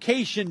of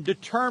Education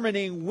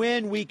determining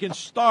when we can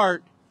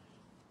start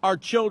our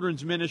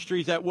children's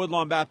ministries at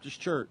Woodlawn Baptist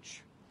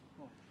Church.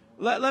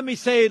 Let me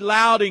say it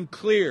loud and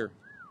clear.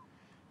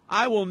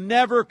 I will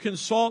never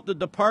consult the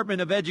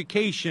Department of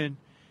Education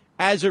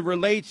as it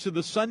relates to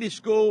the Sunday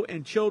school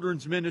and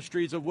children's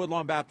ministries of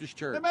Woodlawn Baptist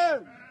Church.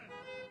 Amen.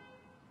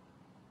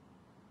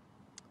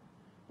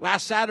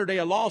 Last Saturday,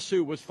 a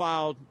lawsuit was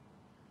filed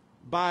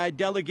by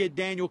Delegate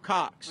Daniel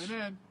Cox.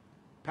 Amen.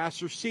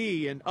 Pastor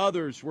C and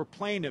others were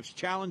plaintiffs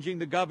challenging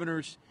the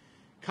governor's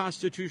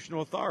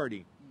constitutional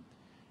authority.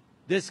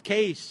 This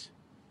case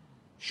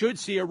should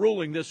see a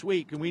ruling this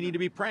week, and we need to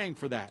be praying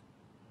for that.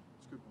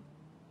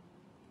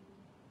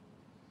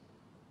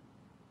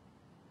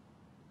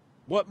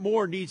 What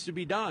more needs to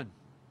be done?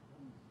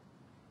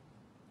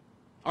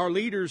 Our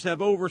leaders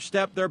have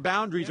overstepped their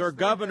boundaries. Our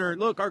governor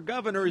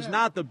is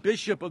not the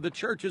bishop of the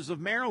churches of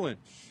Maryland.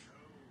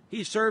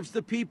 He serves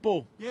the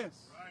people. Yes.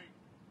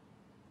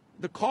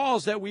 The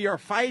cause that we are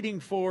fighting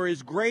for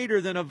is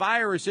greater than a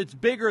virus. It's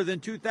bigger than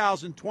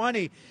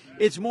 2020.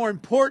 It's more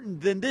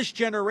important than this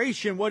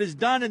generation. What is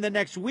done in the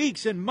next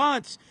weeks and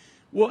months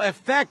will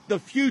affect the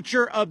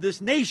future of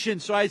this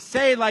nation. So I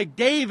say, like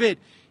David,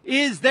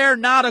 is there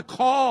not a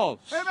cause?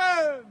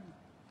 Amen.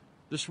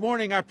 This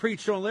morning I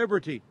preached on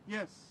liberty.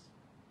 Yes.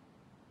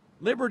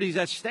 Liberty's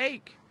at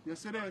stake.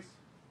 Yes, it is.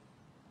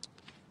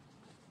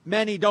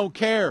 Many don't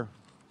care.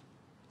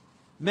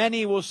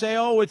 Many will say,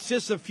 oh, it's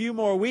just a few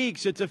more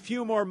weeks. It's a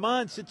few more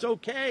months. It's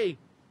okay.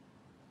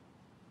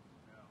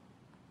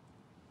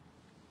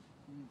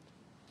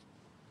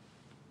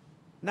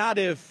 Not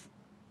if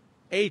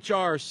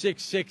H.R.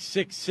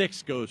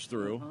 6666 goes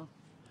through.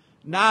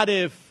 Not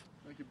if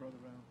Thank you, Brother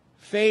Brown.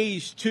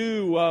 phase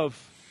 2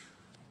 of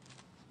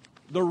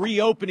the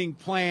reopening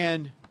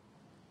plan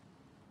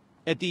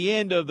at the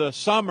end of the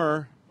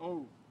summer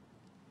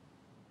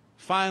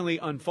finally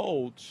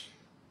unfolds.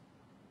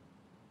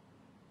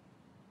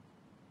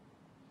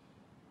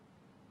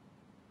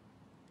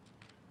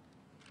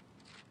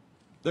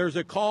 There's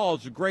a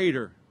cause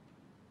greater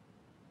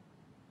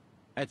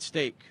at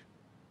stake.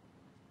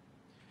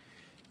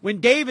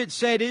 When David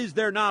said, is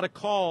there not a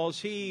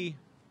cause, he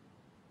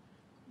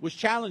was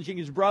challenging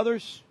his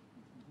brothers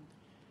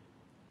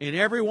and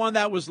everyone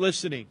that was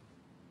listening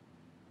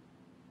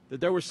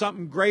that there was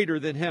something greater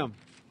than him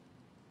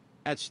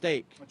at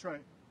stake. That's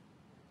right.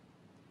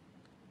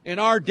 In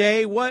our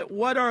day,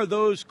 what are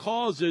those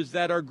causes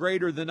that are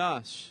greater than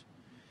us?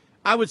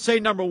 I would say,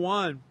 number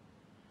one,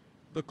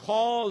 the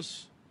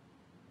cause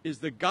is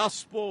the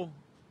gospel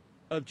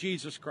of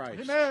Jesus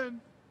Christ.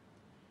 Amen.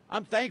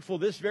 I'm thankful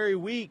this very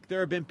week there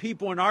have been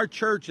people in our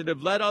church that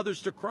have led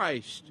others to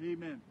Christ.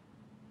 Amen.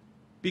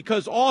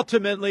 Because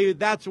ultimately,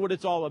 that's what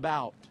it's all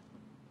about.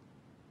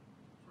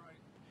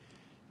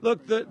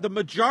 Look, the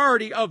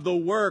majority of the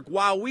work,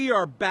 while we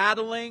are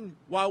battling,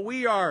 while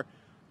we are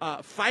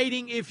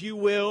fighting, if you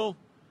will,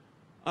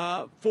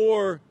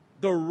 for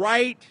the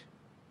right,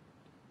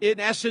 in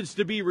essence,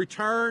 to be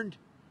returned,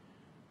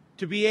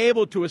 to be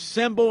able to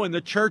assemble in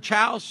the church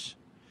house,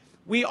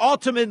 we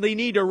ultimately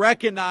need to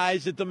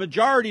recognize that the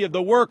majority of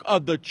the work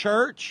of the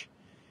church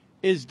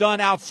is done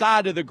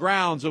outside of the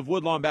grounds of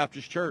Woodlawn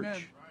Baptist Church.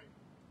 Amen.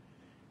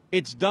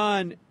 It's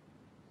done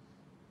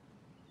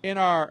in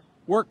our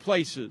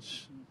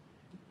workplaces,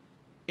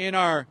 in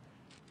our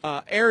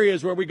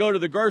areas where we go to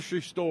the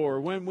grocery store,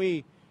 when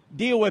we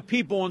deal with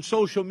people on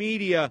social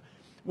media,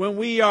 when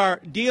we are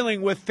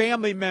dealing with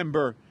family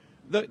member.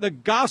 The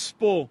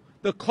gospel,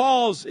 the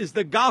cause is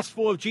the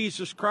gospel of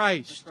Jesus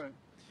Christ. That's right.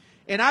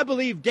 And I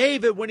believe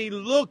David, when he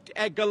looked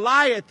at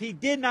Goliath, he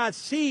did not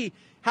see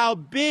how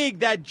big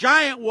that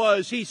giant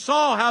was. He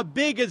saw how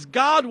big his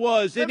God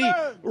was, and he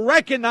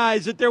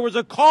recognized that there was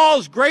a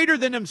cause greater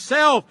than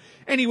himself,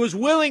 and he was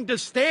willing to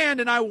stand.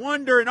 And I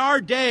wonder, in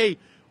our day,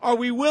 are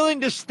we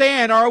willing to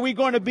stand? Or are we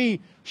going to be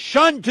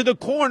shunned to the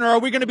corner? Are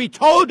we going to be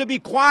told to be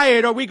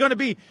quiet? Are we going to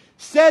be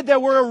said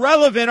that we're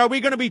irrelevant? Are we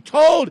going to be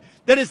told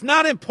that it's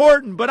not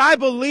important? But I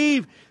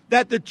believe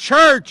that the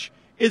church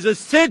is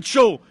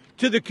essential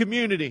to the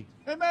community.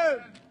 Amen.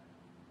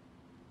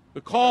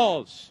 The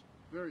cause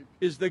Very.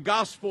 is the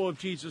gospel of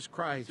Jesus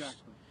Christ.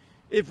 Exactly.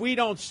 If we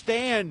don't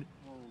stand,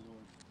 Oh, Lord.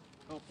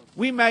 Help us.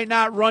 we may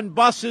not run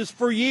buses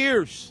for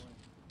years.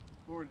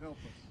 Lord, help us.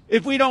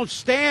 If we don't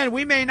stand,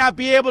 we may not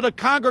be able to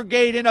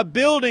congregate in a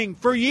building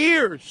for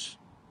years.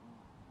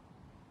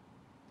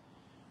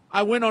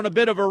 I went on a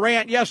bit of a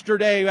rant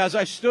yesterday as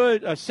I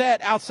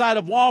sat outside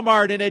of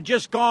Walmart and had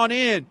just gone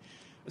in.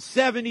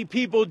 70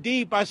 people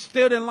deep. I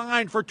stood in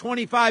line for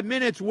 25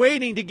 minutes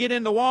waiting to get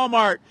into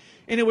Walmart,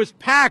 and it was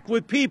packed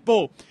with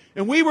people.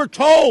 And we were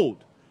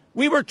told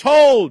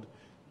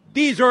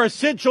these are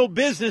essential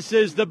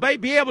businesses to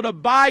be able to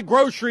buy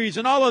groceries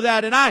and all of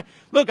that. And I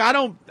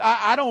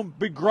don't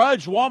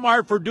begrudge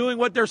Walmart for doing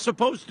what they're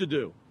supposed to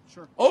do.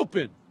 Sure.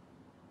 Open.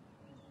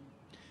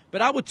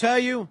 But I will tell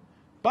you,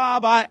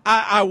 Bob,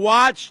 I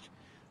watched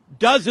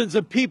dozens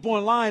of people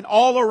in line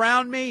all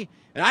around me,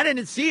 and I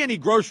didn't see any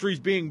groceries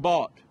being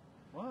bought.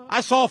 What? I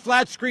saw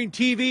flat screen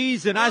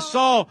TVs, and I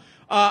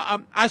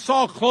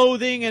saw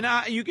clothing,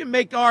 and you can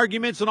make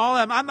arguments and all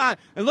that. I'm not.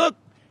 And look,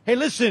 hey,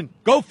 listen,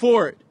 go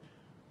for it,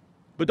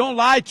 but don't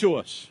lie to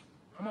us.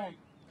 Come on.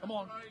 Come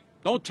on.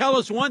 Don't tell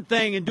us one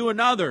thing and do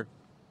another.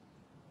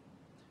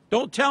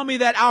 Don't tell me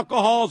that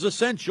alcohol is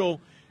essential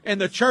And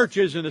the church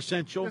isn't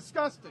essential.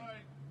 Disgusting.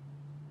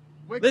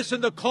 Wicked.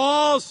 Listen, the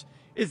cause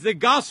is the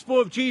gospel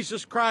of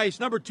Jesus Christ.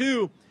 Number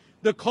two,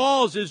 the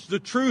cause is the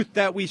truth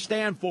that we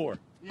stand for.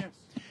 Yes.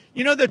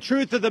 You know, the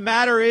truth of the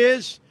matter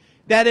is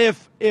that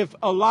if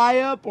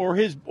Eliab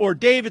or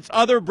David's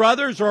other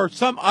brothers or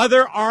some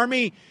other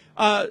army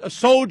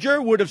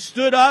soldier would have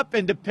stood up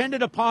and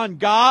depended upon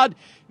God,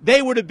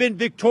 they would have been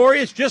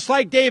victorious just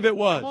like David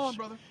was. Come on,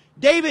 brother.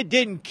 David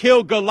didn't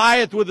kill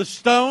Goliath with a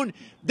stone.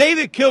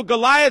 David killed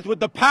Goliath with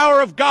the power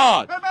of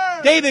God.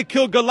 Amen. David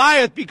killed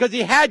Goliath because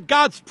he had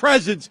God's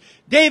presence.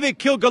 David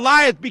killed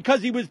Goliath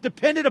because he was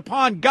dependent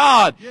upon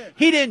God. Yeah.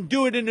 He didn't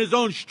do it in his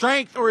own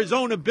strength or his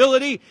own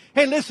ability.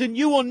 Hey, listen,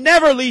 you will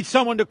never lead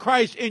someone to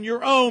Christ in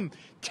your own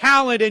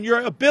talent and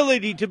your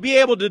ability to be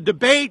able to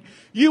debate.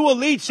 You will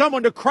lead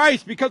someone to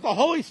Christ because the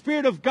Holy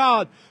Spirit of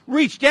God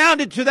reached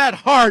down into that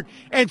heart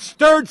and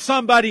stirred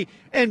somebody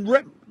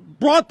and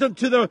brought them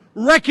to the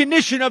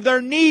recognition of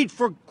their need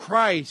for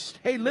Christ.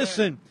 Hey,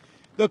 listen,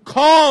 the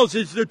cause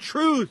is the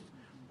truth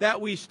that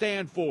we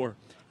stand for.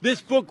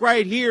 This book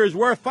right here is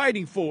worth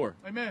fighting for.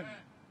 Amen.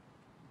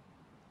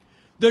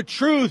 The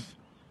truth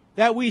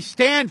that we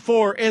stand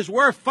for is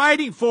worth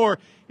fighting for.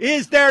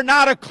 Is there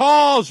not a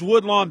cause,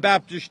 Woodlawn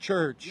Baptist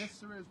Church? Yes,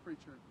 there is,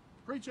 preacher.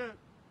 Preach it.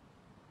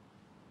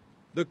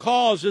 The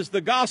cause is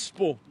the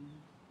gospel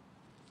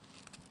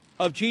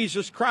of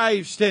Jesus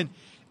Christ. And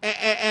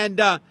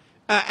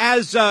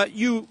as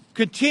you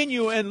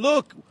continue and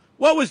look,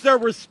 what was their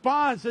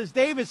response? As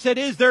David said,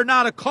 is there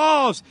not a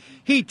cause?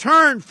 He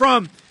turned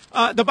from,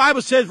 the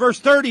Bible says, verse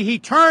 30, he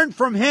turned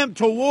from him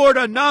toward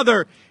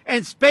another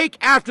and spake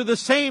after the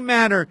same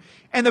manner.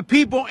 And the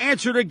people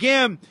answered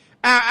again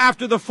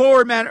after the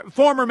former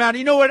manner.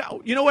 You know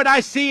what I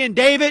see in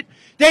David?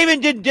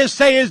 David didn't just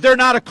say, is there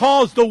not a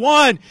cause to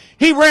one?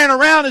 He ran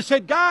around and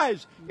said,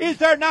 guys, is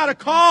there not a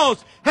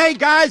cause? Hey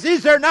guys,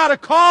 is there not a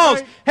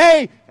cause?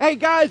 Hey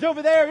guys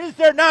over there, is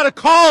there not a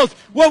cause?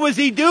 What was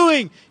he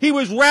doing? He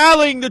was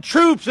rallying the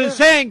troops and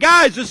saying,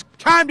 guys, it's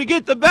time to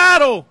get to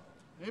battle.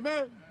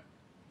 Amen.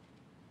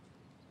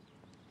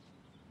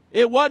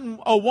 It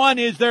wasn't a one,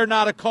 is there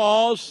not a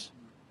cause?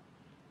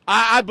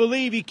 I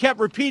believe he kept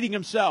repeating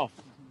himself.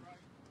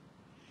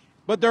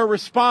 But their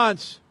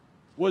response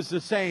was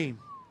the same.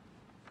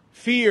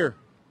 Fear.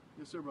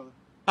 Yes, sir, brother.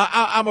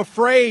 I'm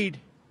afraid.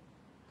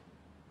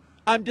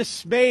 I'm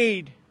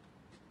dismayed.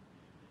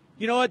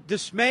 You know what?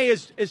 Dismay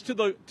is to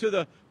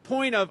the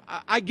point of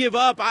I give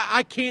up.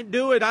 I can't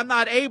do it. I'm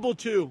not able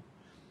to.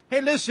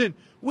 Hey, listen,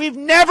 we've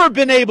never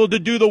been able to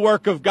do the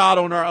work of God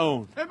on our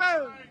own.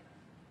 Amen.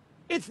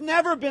 It's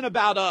never been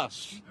about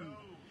us.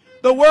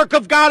 The work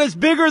of God is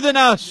bigger than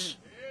us.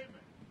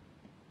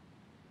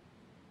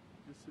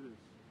 Yes, it is.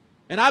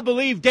 And I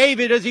believe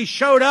David, as he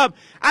showed up,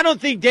 I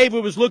don't think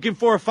David was looking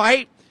for a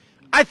fight.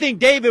 I think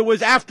David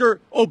was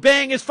after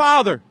obeying his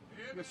father.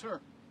 Yes,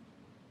 sir.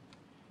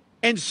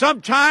 And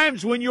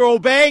sometimes when you're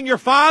obeying your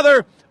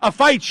father, a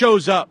fight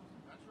shows up.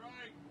 That's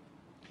right.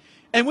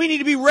 And we need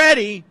to be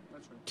ready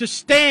That's right. to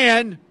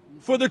stand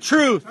for the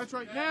truth. That's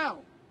right. Now,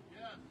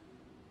 Yes.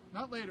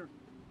 not later.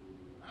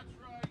 That's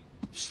right.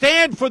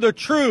 Stand for the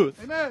truth.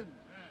 Amen.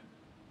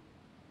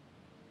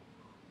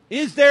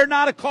 Is there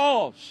not a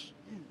cause?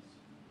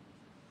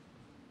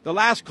 The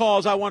last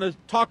cause I want to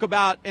talk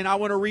about, and I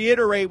want to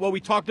reiterate what we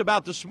talked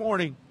about this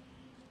morning,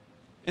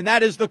 and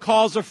that is the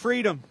cause of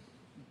freedom.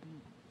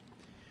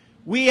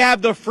 We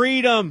have the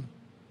freedom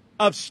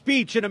of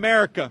speech in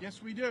America. Yes,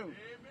 we do. Amen.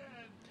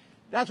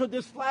 That's what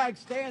this flag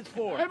stands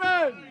for.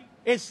 Amen.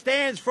 It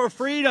stands for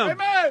freedom.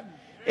 Amen.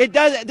 It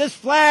does. This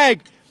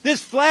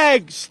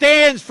flag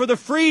stands for the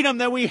freedom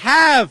that we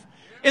have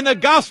in the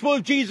gospel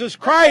of Jesus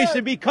Christ,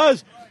 and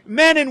because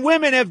men and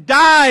women have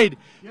died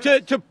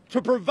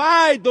to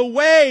provide the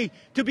way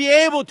to be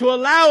able to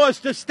allow us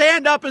to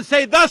stand up and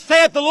say, "Thus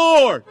saith the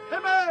Lord."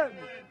 Amen.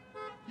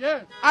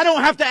 Yes. I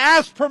don't have to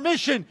ask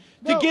permission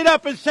to No. get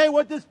up and say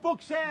what this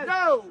book says.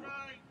 No.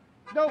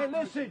 Right. No. Hey,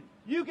 listen,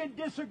 you can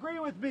disagree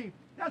with me.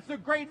 That's the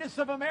greatness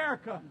of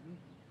America.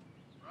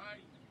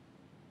 Right.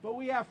 But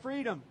we have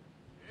freedom.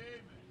 Amen.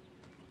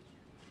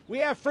 We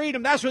have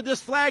freedom. That's what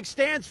this flag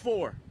stands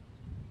for.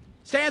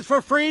 Stands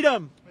for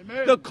freedom.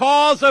 Amen. The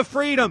cause of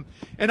freedom.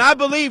 And I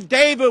believe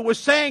David was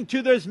saying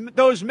to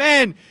those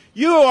men,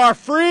 you are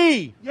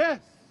free Yes.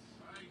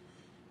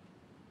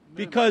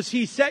 because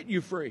he set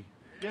you free.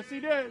 Yes,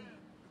 he did.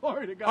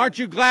 Glory to God. Aren't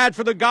you glad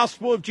for the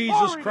gospel of Jesus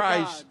Glory to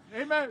Christ?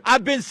 God. Amen.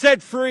 I've been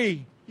set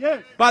free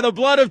Yes. by the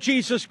blood of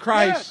Jesus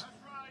Christ. Yes.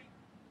 That's right.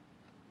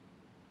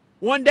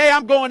 One day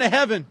I'm going to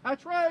heaven.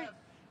 That's right.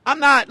 I'm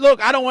not,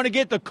 look, I don't want to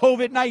get the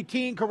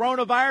COVID-19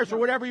 coronavirus or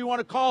whatever you want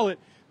to call it.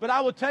 But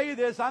I will tell you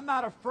this, I'm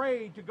not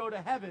afraid to go to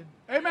heaven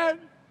Amen.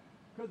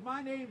 because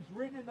my name's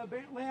written in the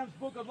Lamb's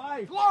Book of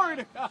Life. Glory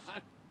to God.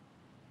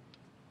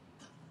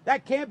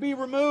 That can't be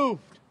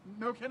removed.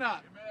 No,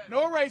 cannot.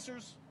 No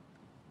erasers.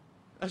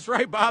 That's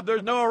right, Bob.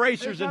 There's no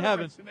erasers There's in not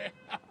heaven. erasers there.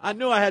 I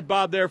knew I had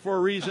Bob there for a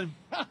reason.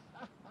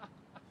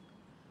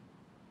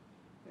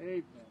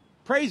 Amen.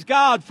 Praise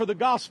God for the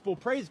gospel.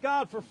 Praise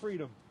God for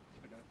freedom.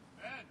 Amen.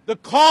 The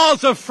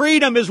cause of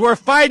freedom is we're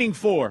fighting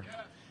for.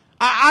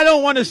 I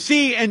don't want to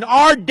see in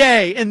our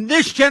day, in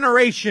this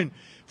generation,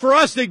 for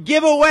us to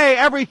give away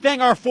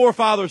everything our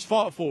forefathers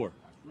fought for.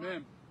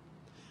 Amen.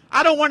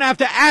 I don't want to have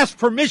to ask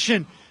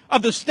permission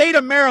of the state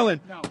of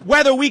Maryland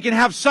whether we can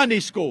have Sunday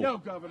school. No,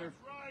 Governor.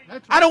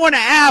 That's I don't want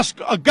to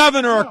ask a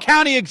governor or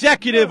county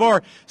executive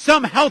or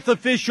some health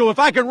official if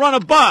I can run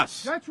a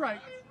bus. That's right.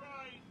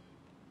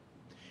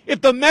 If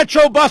the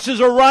metro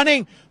buses are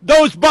running,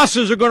 those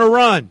buses are going to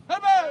run.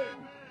 Amen.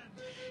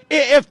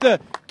 If the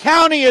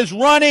county is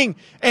running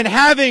and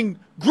having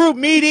group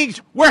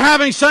meetings, we're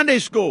having Sunday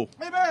school.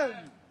 Amen.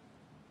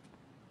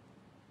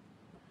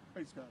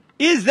 Praise God.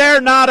 Is there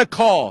not a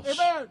cause?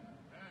 Amen.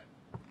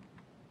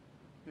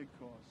 Big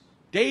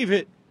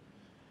cause.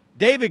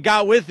 David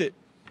got with it.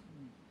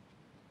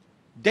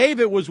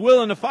 David was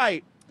willing to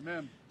fight.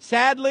 Amen.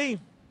 Sadly,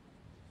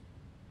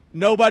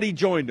 nobody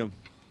joined him.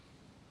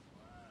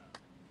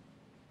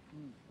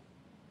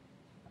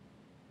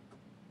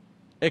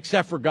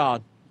 Except for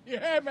God.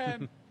 Yeah,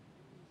 man.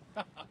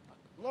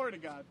 Glory to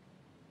God.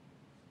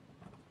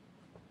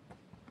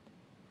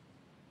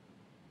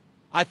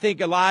 I think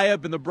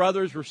Eliab and the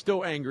brothers were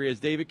still angry as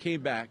David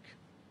came back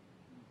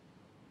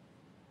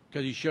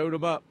because he showed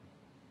them up.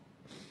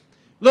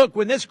 Look,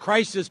 when this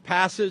crisis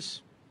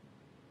passes,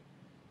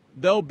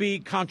 there'll be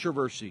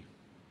controversy.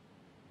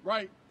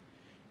 Right.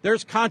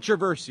 There's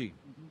controversy.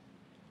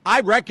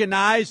 I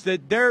recognize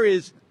that there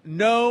is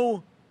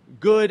no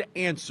good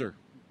answer.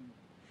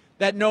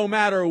 That no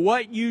matter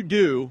what you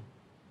do,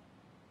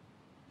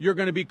 you're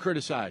going to be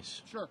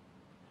criticized. Sure.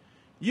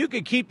 You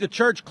can keep the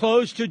church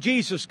closed till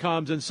Jesus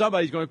comes, and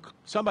somebody's going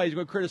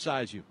to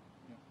criticize you.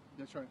 Yeah,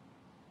 that's right.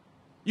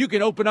 You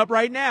can open up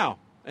right now,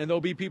 and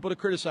there'll be people to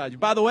criticize you.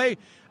 By the way,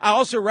 I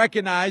also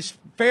recognize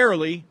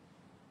fairly,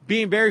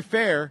 being very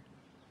fair,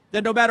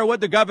 that no matter what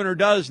the governor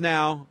does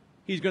now,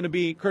 he's going to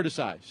be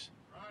criticized.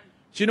 Right.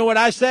 So you know what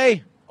I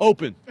say?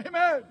 Open.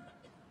 Amen.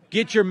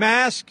 Get your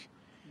mask.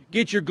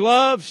 Get your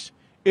gloves.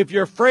 If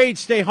you're afraid,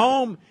 stay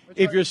home.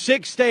 If you're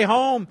sick, stay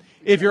home.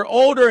 If you're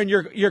older and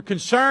you're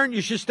concerned,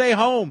 you should stay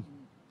home.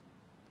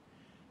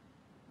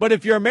 But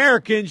if you're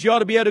Americans, you ought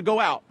to be able to go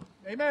out.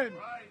 Amen.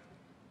 Right.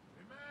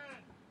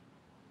 Amen.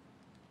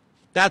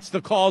 That's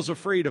the cause of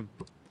freedom.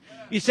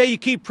 You say you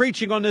keep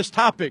preaching on this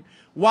topic.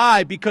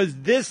 Why? Because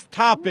this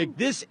topic,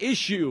 this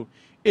issue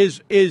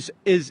is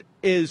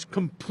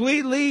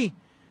completely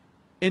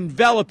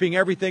enveloping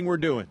everything we're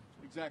doing.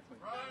 Exactly.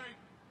 Right.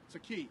 It's a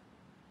key.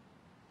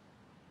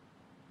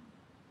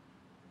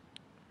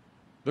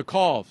 The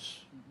cause.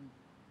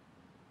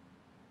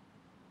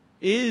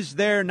 Is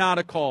there not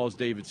a cause,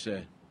 David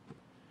said.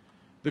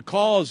 The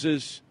cause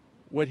is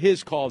what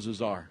his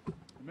causes are.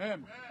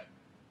 Amen.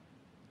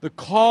 The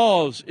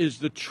cause is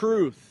the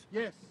truth.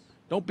 Yes.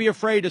 Don't be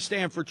afraid to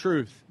stand for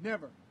truth.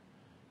 Never.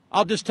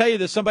 I'll just tell you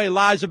that somebody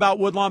lies about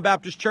Woodlawn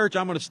Baptist Church,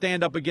 I'm going to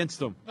stand up against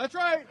them. That's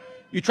right.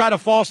 You try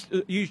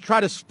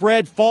to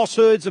spread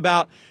falsehoods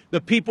about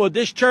the people of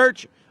this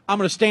church, I'm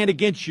going to stand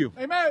against you.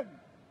 Amen.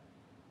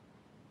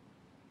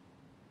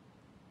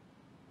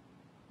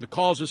 The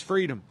cause is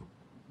freedom.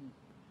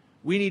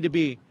 We need to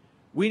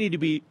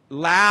be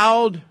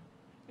loud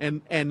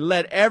and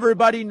let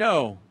everybody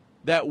know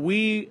that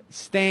we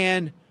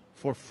stand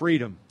for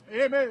freedom.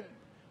 Amen.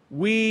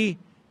 We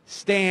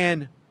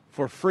stand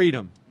for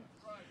freedom.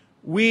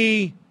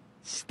 We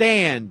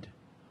stand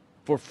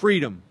for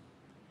freedom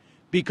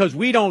because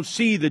we don't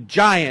see the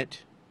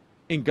giant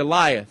in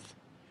Goliath.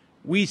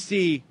 We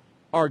see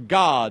our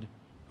God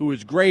who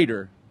is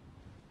greater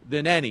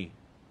than any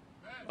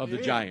of the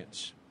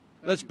giants.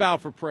 Let's bow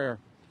for prayer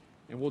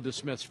and we'll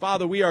dismiss.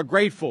 Father, we are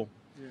grateful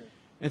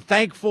and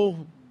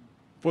thankful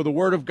for the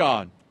Word of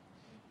God.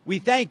 We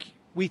thank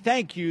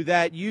you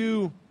that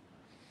you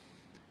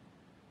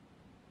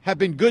have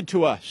been good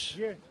to us.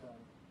 Yes.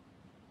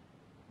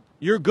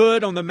 You're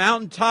good on the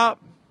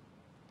mountaintop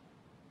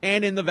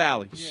and in the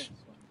valleys. Yes.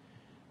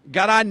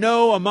 God, I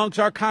know amongst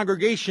our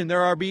congregation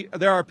there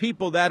are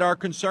people that are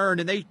concerned,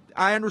 and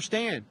I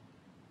understand.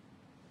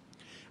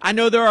 I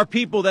know there are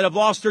people that have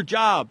lost their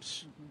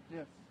jobs.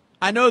 Yes.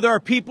 I know there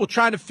are people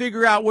trying to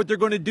figure out what they're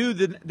going to do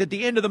at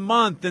the end of the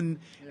month and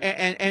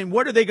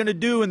what are they going to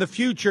do in the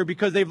future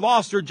because they've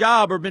lost their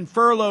job or been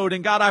furloughed.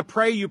 And God, I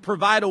pray you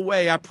provide a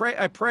way. I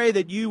pray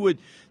that you would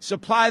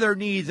supply their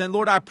needs. And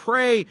Lord,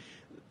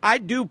 I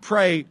do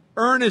pray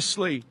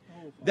earnestly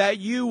that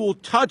you will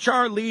touch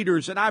our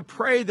leaders, and I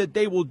pray that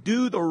they will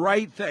do the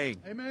right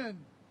thing. Amen.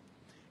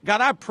 God,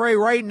 I pray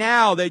right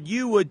now that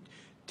you would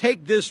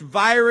take this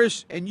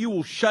virus and you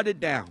will shut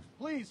it down.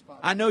 Please, Father.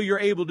 I know you're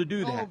able to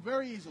do Oh, that.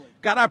 very easily.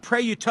 God, I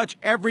pray you touch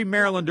every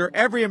Marylander,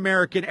 every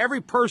American,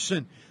 every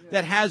person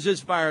that has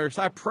this virus.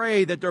 I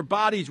pray that their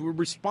bodies will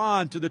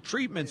respond to the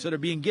treatments that are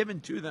being given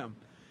to them.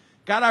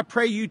 God, I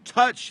pray you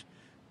touch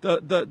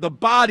the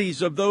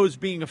bodies of those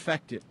being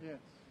affected. Yes.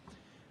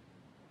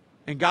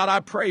 And God, I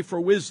pray for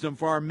wisdom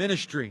for our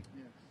ministry.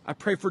 Yes. I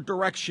pray for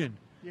direction.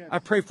 Yes. I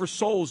pray for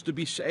souls to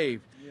be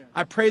saved. Yes.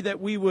 I pray that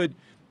we would,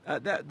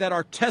 that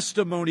our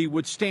testimony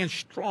would stand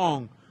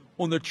strong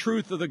on the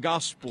truth of the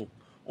gospel,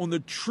 on the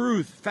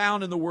truth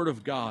found in the Word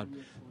of God,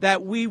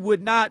 that we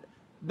would not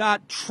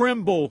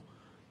tremble,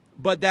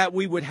 but that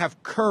we would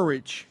have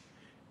courage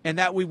and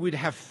that we would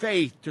have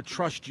faith to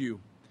trust you.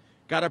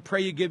 God, I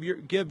pray you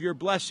give your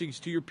blessings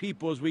to your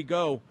people as we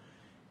go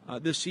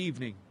this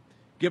evening.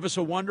 Give us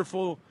a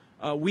wonderful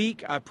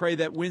week. I pray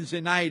that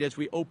Wednesday night, as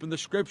we open the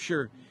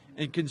Scripture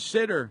and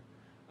consider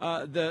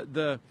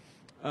the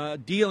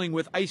dealing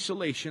with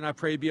isolation, I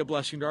pray it be a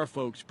blessing to our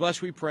folks.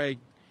 Bless, we pray,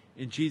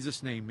 in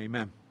Jesus' name.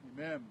 Amen.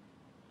 Amen.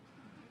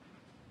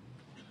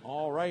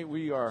 All right,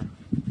 we are on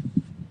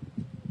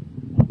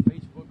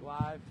Facebook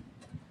Live.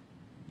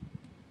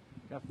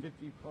 Got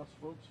 50 plus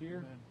folks here.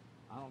 Amen.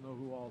 I don't know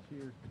who all's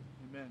here.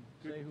 Amen.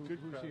 Say who's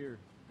crowd. here.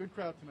 Good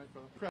crowd tonight,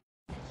 brother.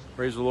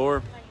 Praise the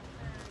Lord.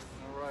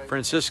 All right.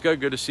 Francisca,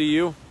 good to see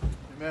you.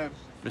 Amen.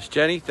 Miss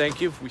Jenny,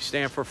 thank you. We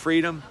stand for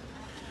freedom.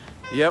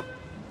 Yep,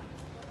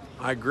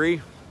 I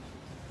agree.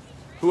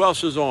 Who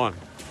else is on?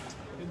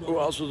 Who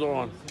else is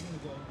on?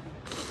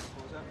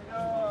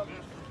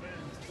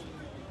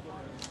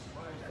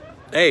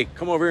 Hey,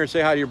 come over here and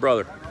say hi to your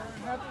brother.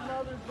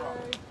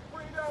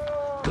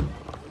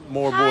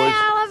 More boys.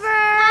 Hi, Oliver.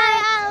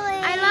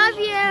 I love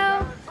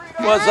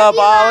you. What's up,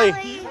 Ollie?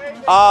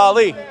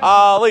 Ollie,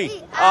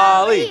 Ollie,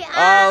 Ollie,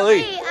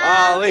 Ollie,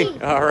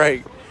 Ollie. All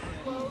right.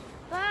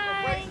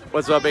 Bye.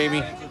 What's up,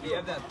 Amy?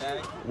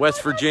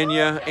 West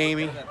Virginia,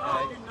 Amy.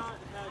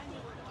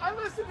 I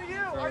listen to you.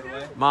 I do.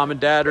 Mom and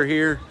Dad are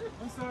here.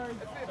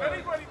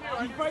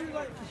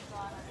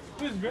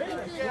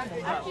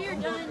 After you're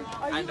done,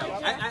 I know.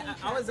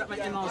 I was at my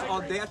in-laws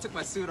all day. I took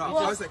my suit off.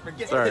 I was like,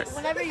 forget It's all right. this.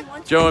 whenever you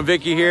want to. Joe and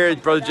Vicky here.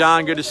 Brother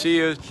John, good to see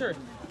you. Sure.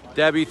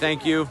 Debbie,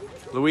 thank you.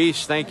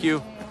 Luis, thank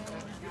you.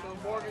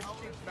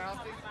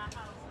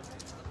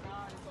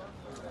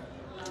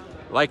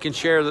 Like and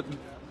share the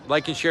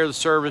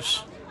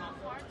service.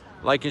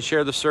 Like and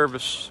share the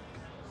service.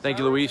 Thank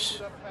you,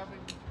 Luis.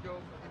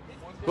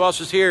 Who else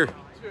is here?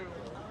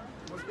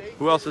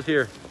 Who else is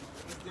here?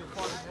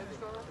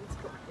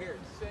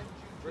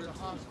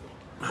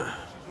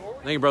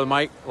 Thank you, Brother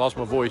Mike. Lost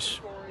my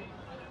voice.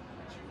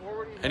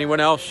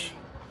 Anyone else?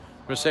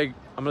 I'm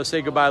gonna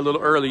say goodbye a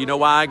little early. You know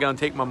why? I'm gonna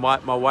take my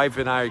wife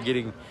and I are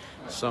getting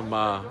some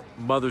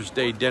Mother's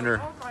Day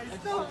dinner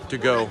to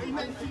go.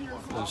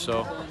 And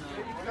so,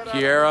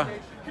 Kiara,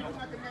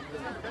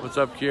 what's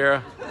up,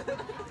 Kiara?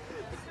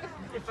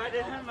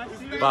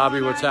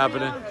 Bobby, what's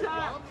happening?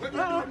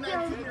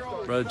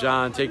 Brother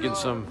John taking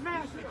some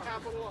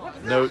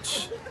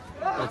notes.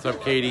 What's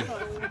up, Katie?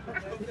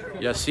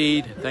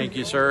 Yasid, thank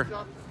you, sir.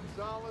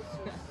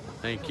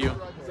 Thank you.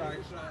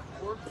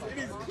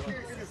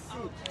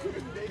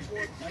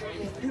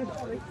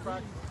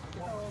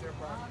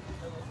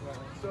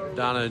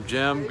 Donna and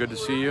Jim, good to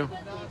see you.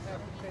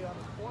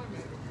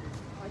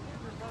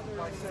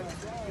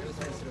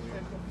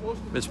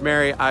 Miss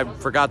Mary, I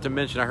forgot to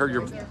mention, I heard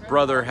your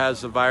brother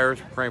has the virus.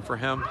 Praying for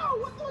him.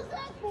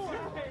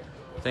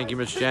 Thank you,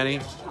 Miss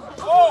Jenny.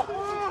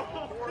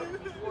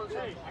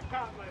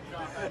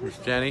 Miss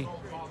Jenny.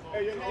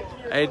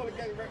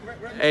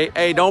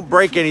 Hey, don't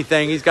break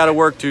anything. He's got to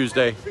work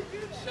Tuesday.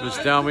 Miss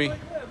Delmy.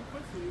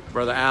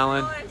 Brother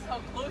Allen.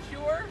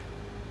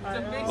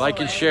 Like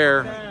and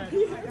share.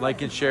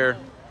 Like and share.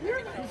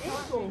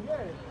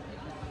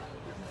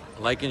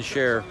 Like and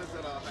share.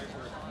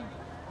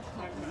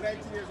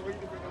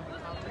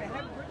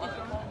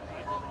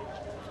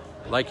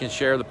 Like and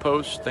share the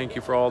post. Thank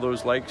you for all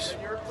those likes.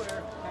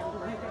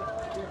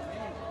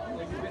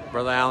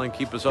 Brother Allen,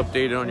 keep us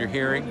updated on your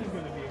hearing.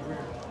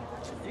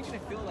 You're going to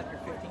feel like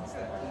you're 15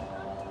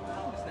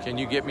 steps. Can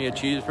you get me a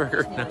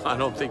cheeseburger? No, I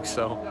don't think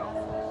so.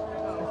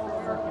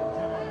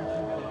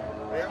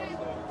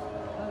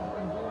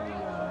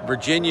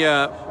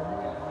 Virginia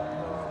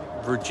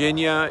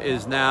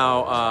is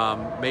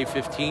now May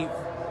 15th,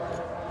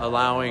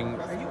 allowing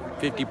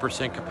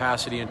 50%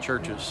 capacity in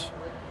churches.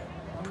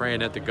 Praying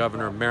that the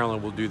governor of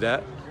Maryland will do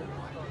that.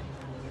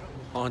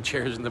 Lawn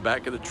chairs in the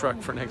back of the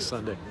truck for next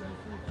Sunday.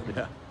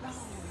 Yeah.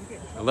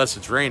 Unless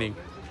it's raining.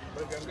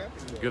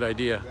 Good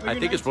idea. I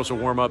think it's supposed to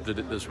warm up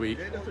this week.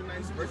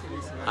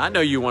 I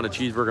know you want a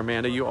cheeseburger,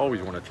 Amanda. You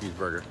always want a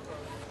cheeseburger.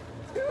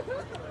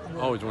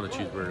 Always want a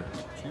cheeseburger.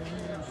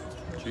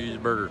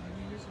 Cheeseburger.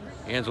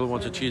 Angela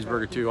wants a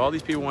cheeseburger too. All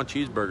these people want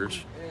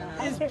cheeseburgers.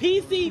 It's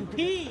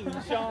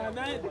PCP, Sean,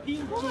 not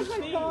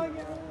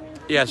PCP.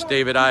 Yes,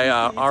 David. I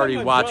already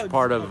watched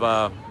part of.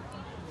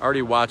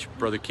 Already watched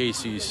Brother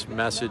Casey's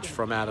message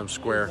from Adams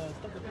Square.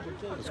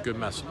 It's a good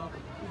message.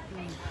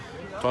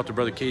 Talked to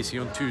Brother Casey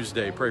on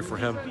Tuesday. Pray for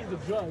him.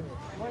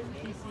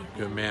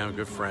 Good man,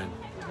 good friend.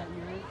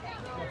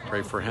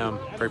 Pray for him.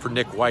 Pray for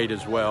Nick White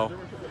as well,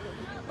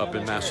 up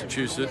in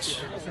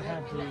Massachusetts.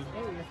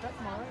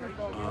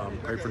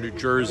 Pray for New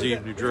Jersey.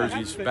 New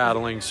Jersey's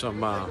battling some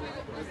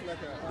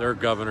their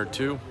governor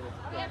too.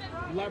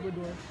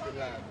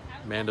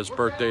 Amanda's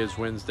birthday is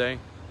Wednesday.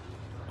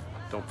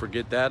 Don't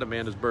forget that.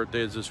 Amanda's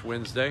birthday is this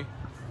Wednesday.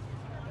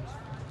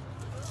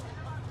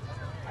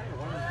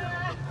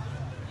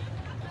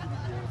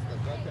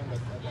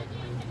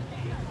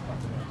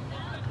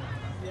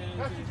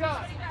 Pastor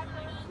John,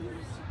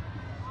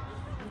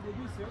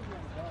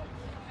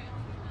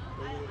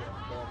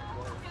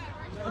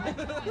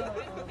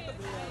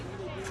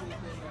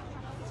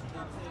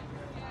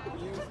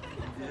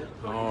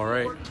 All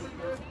right.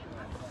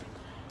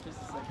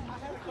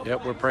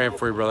 Yep, we're praying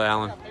for you, Brother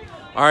Allen.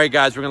 All right,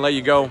 guys, we're going to let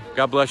you go.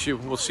 God bless you.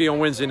 We'll see you on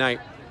Wednesday night.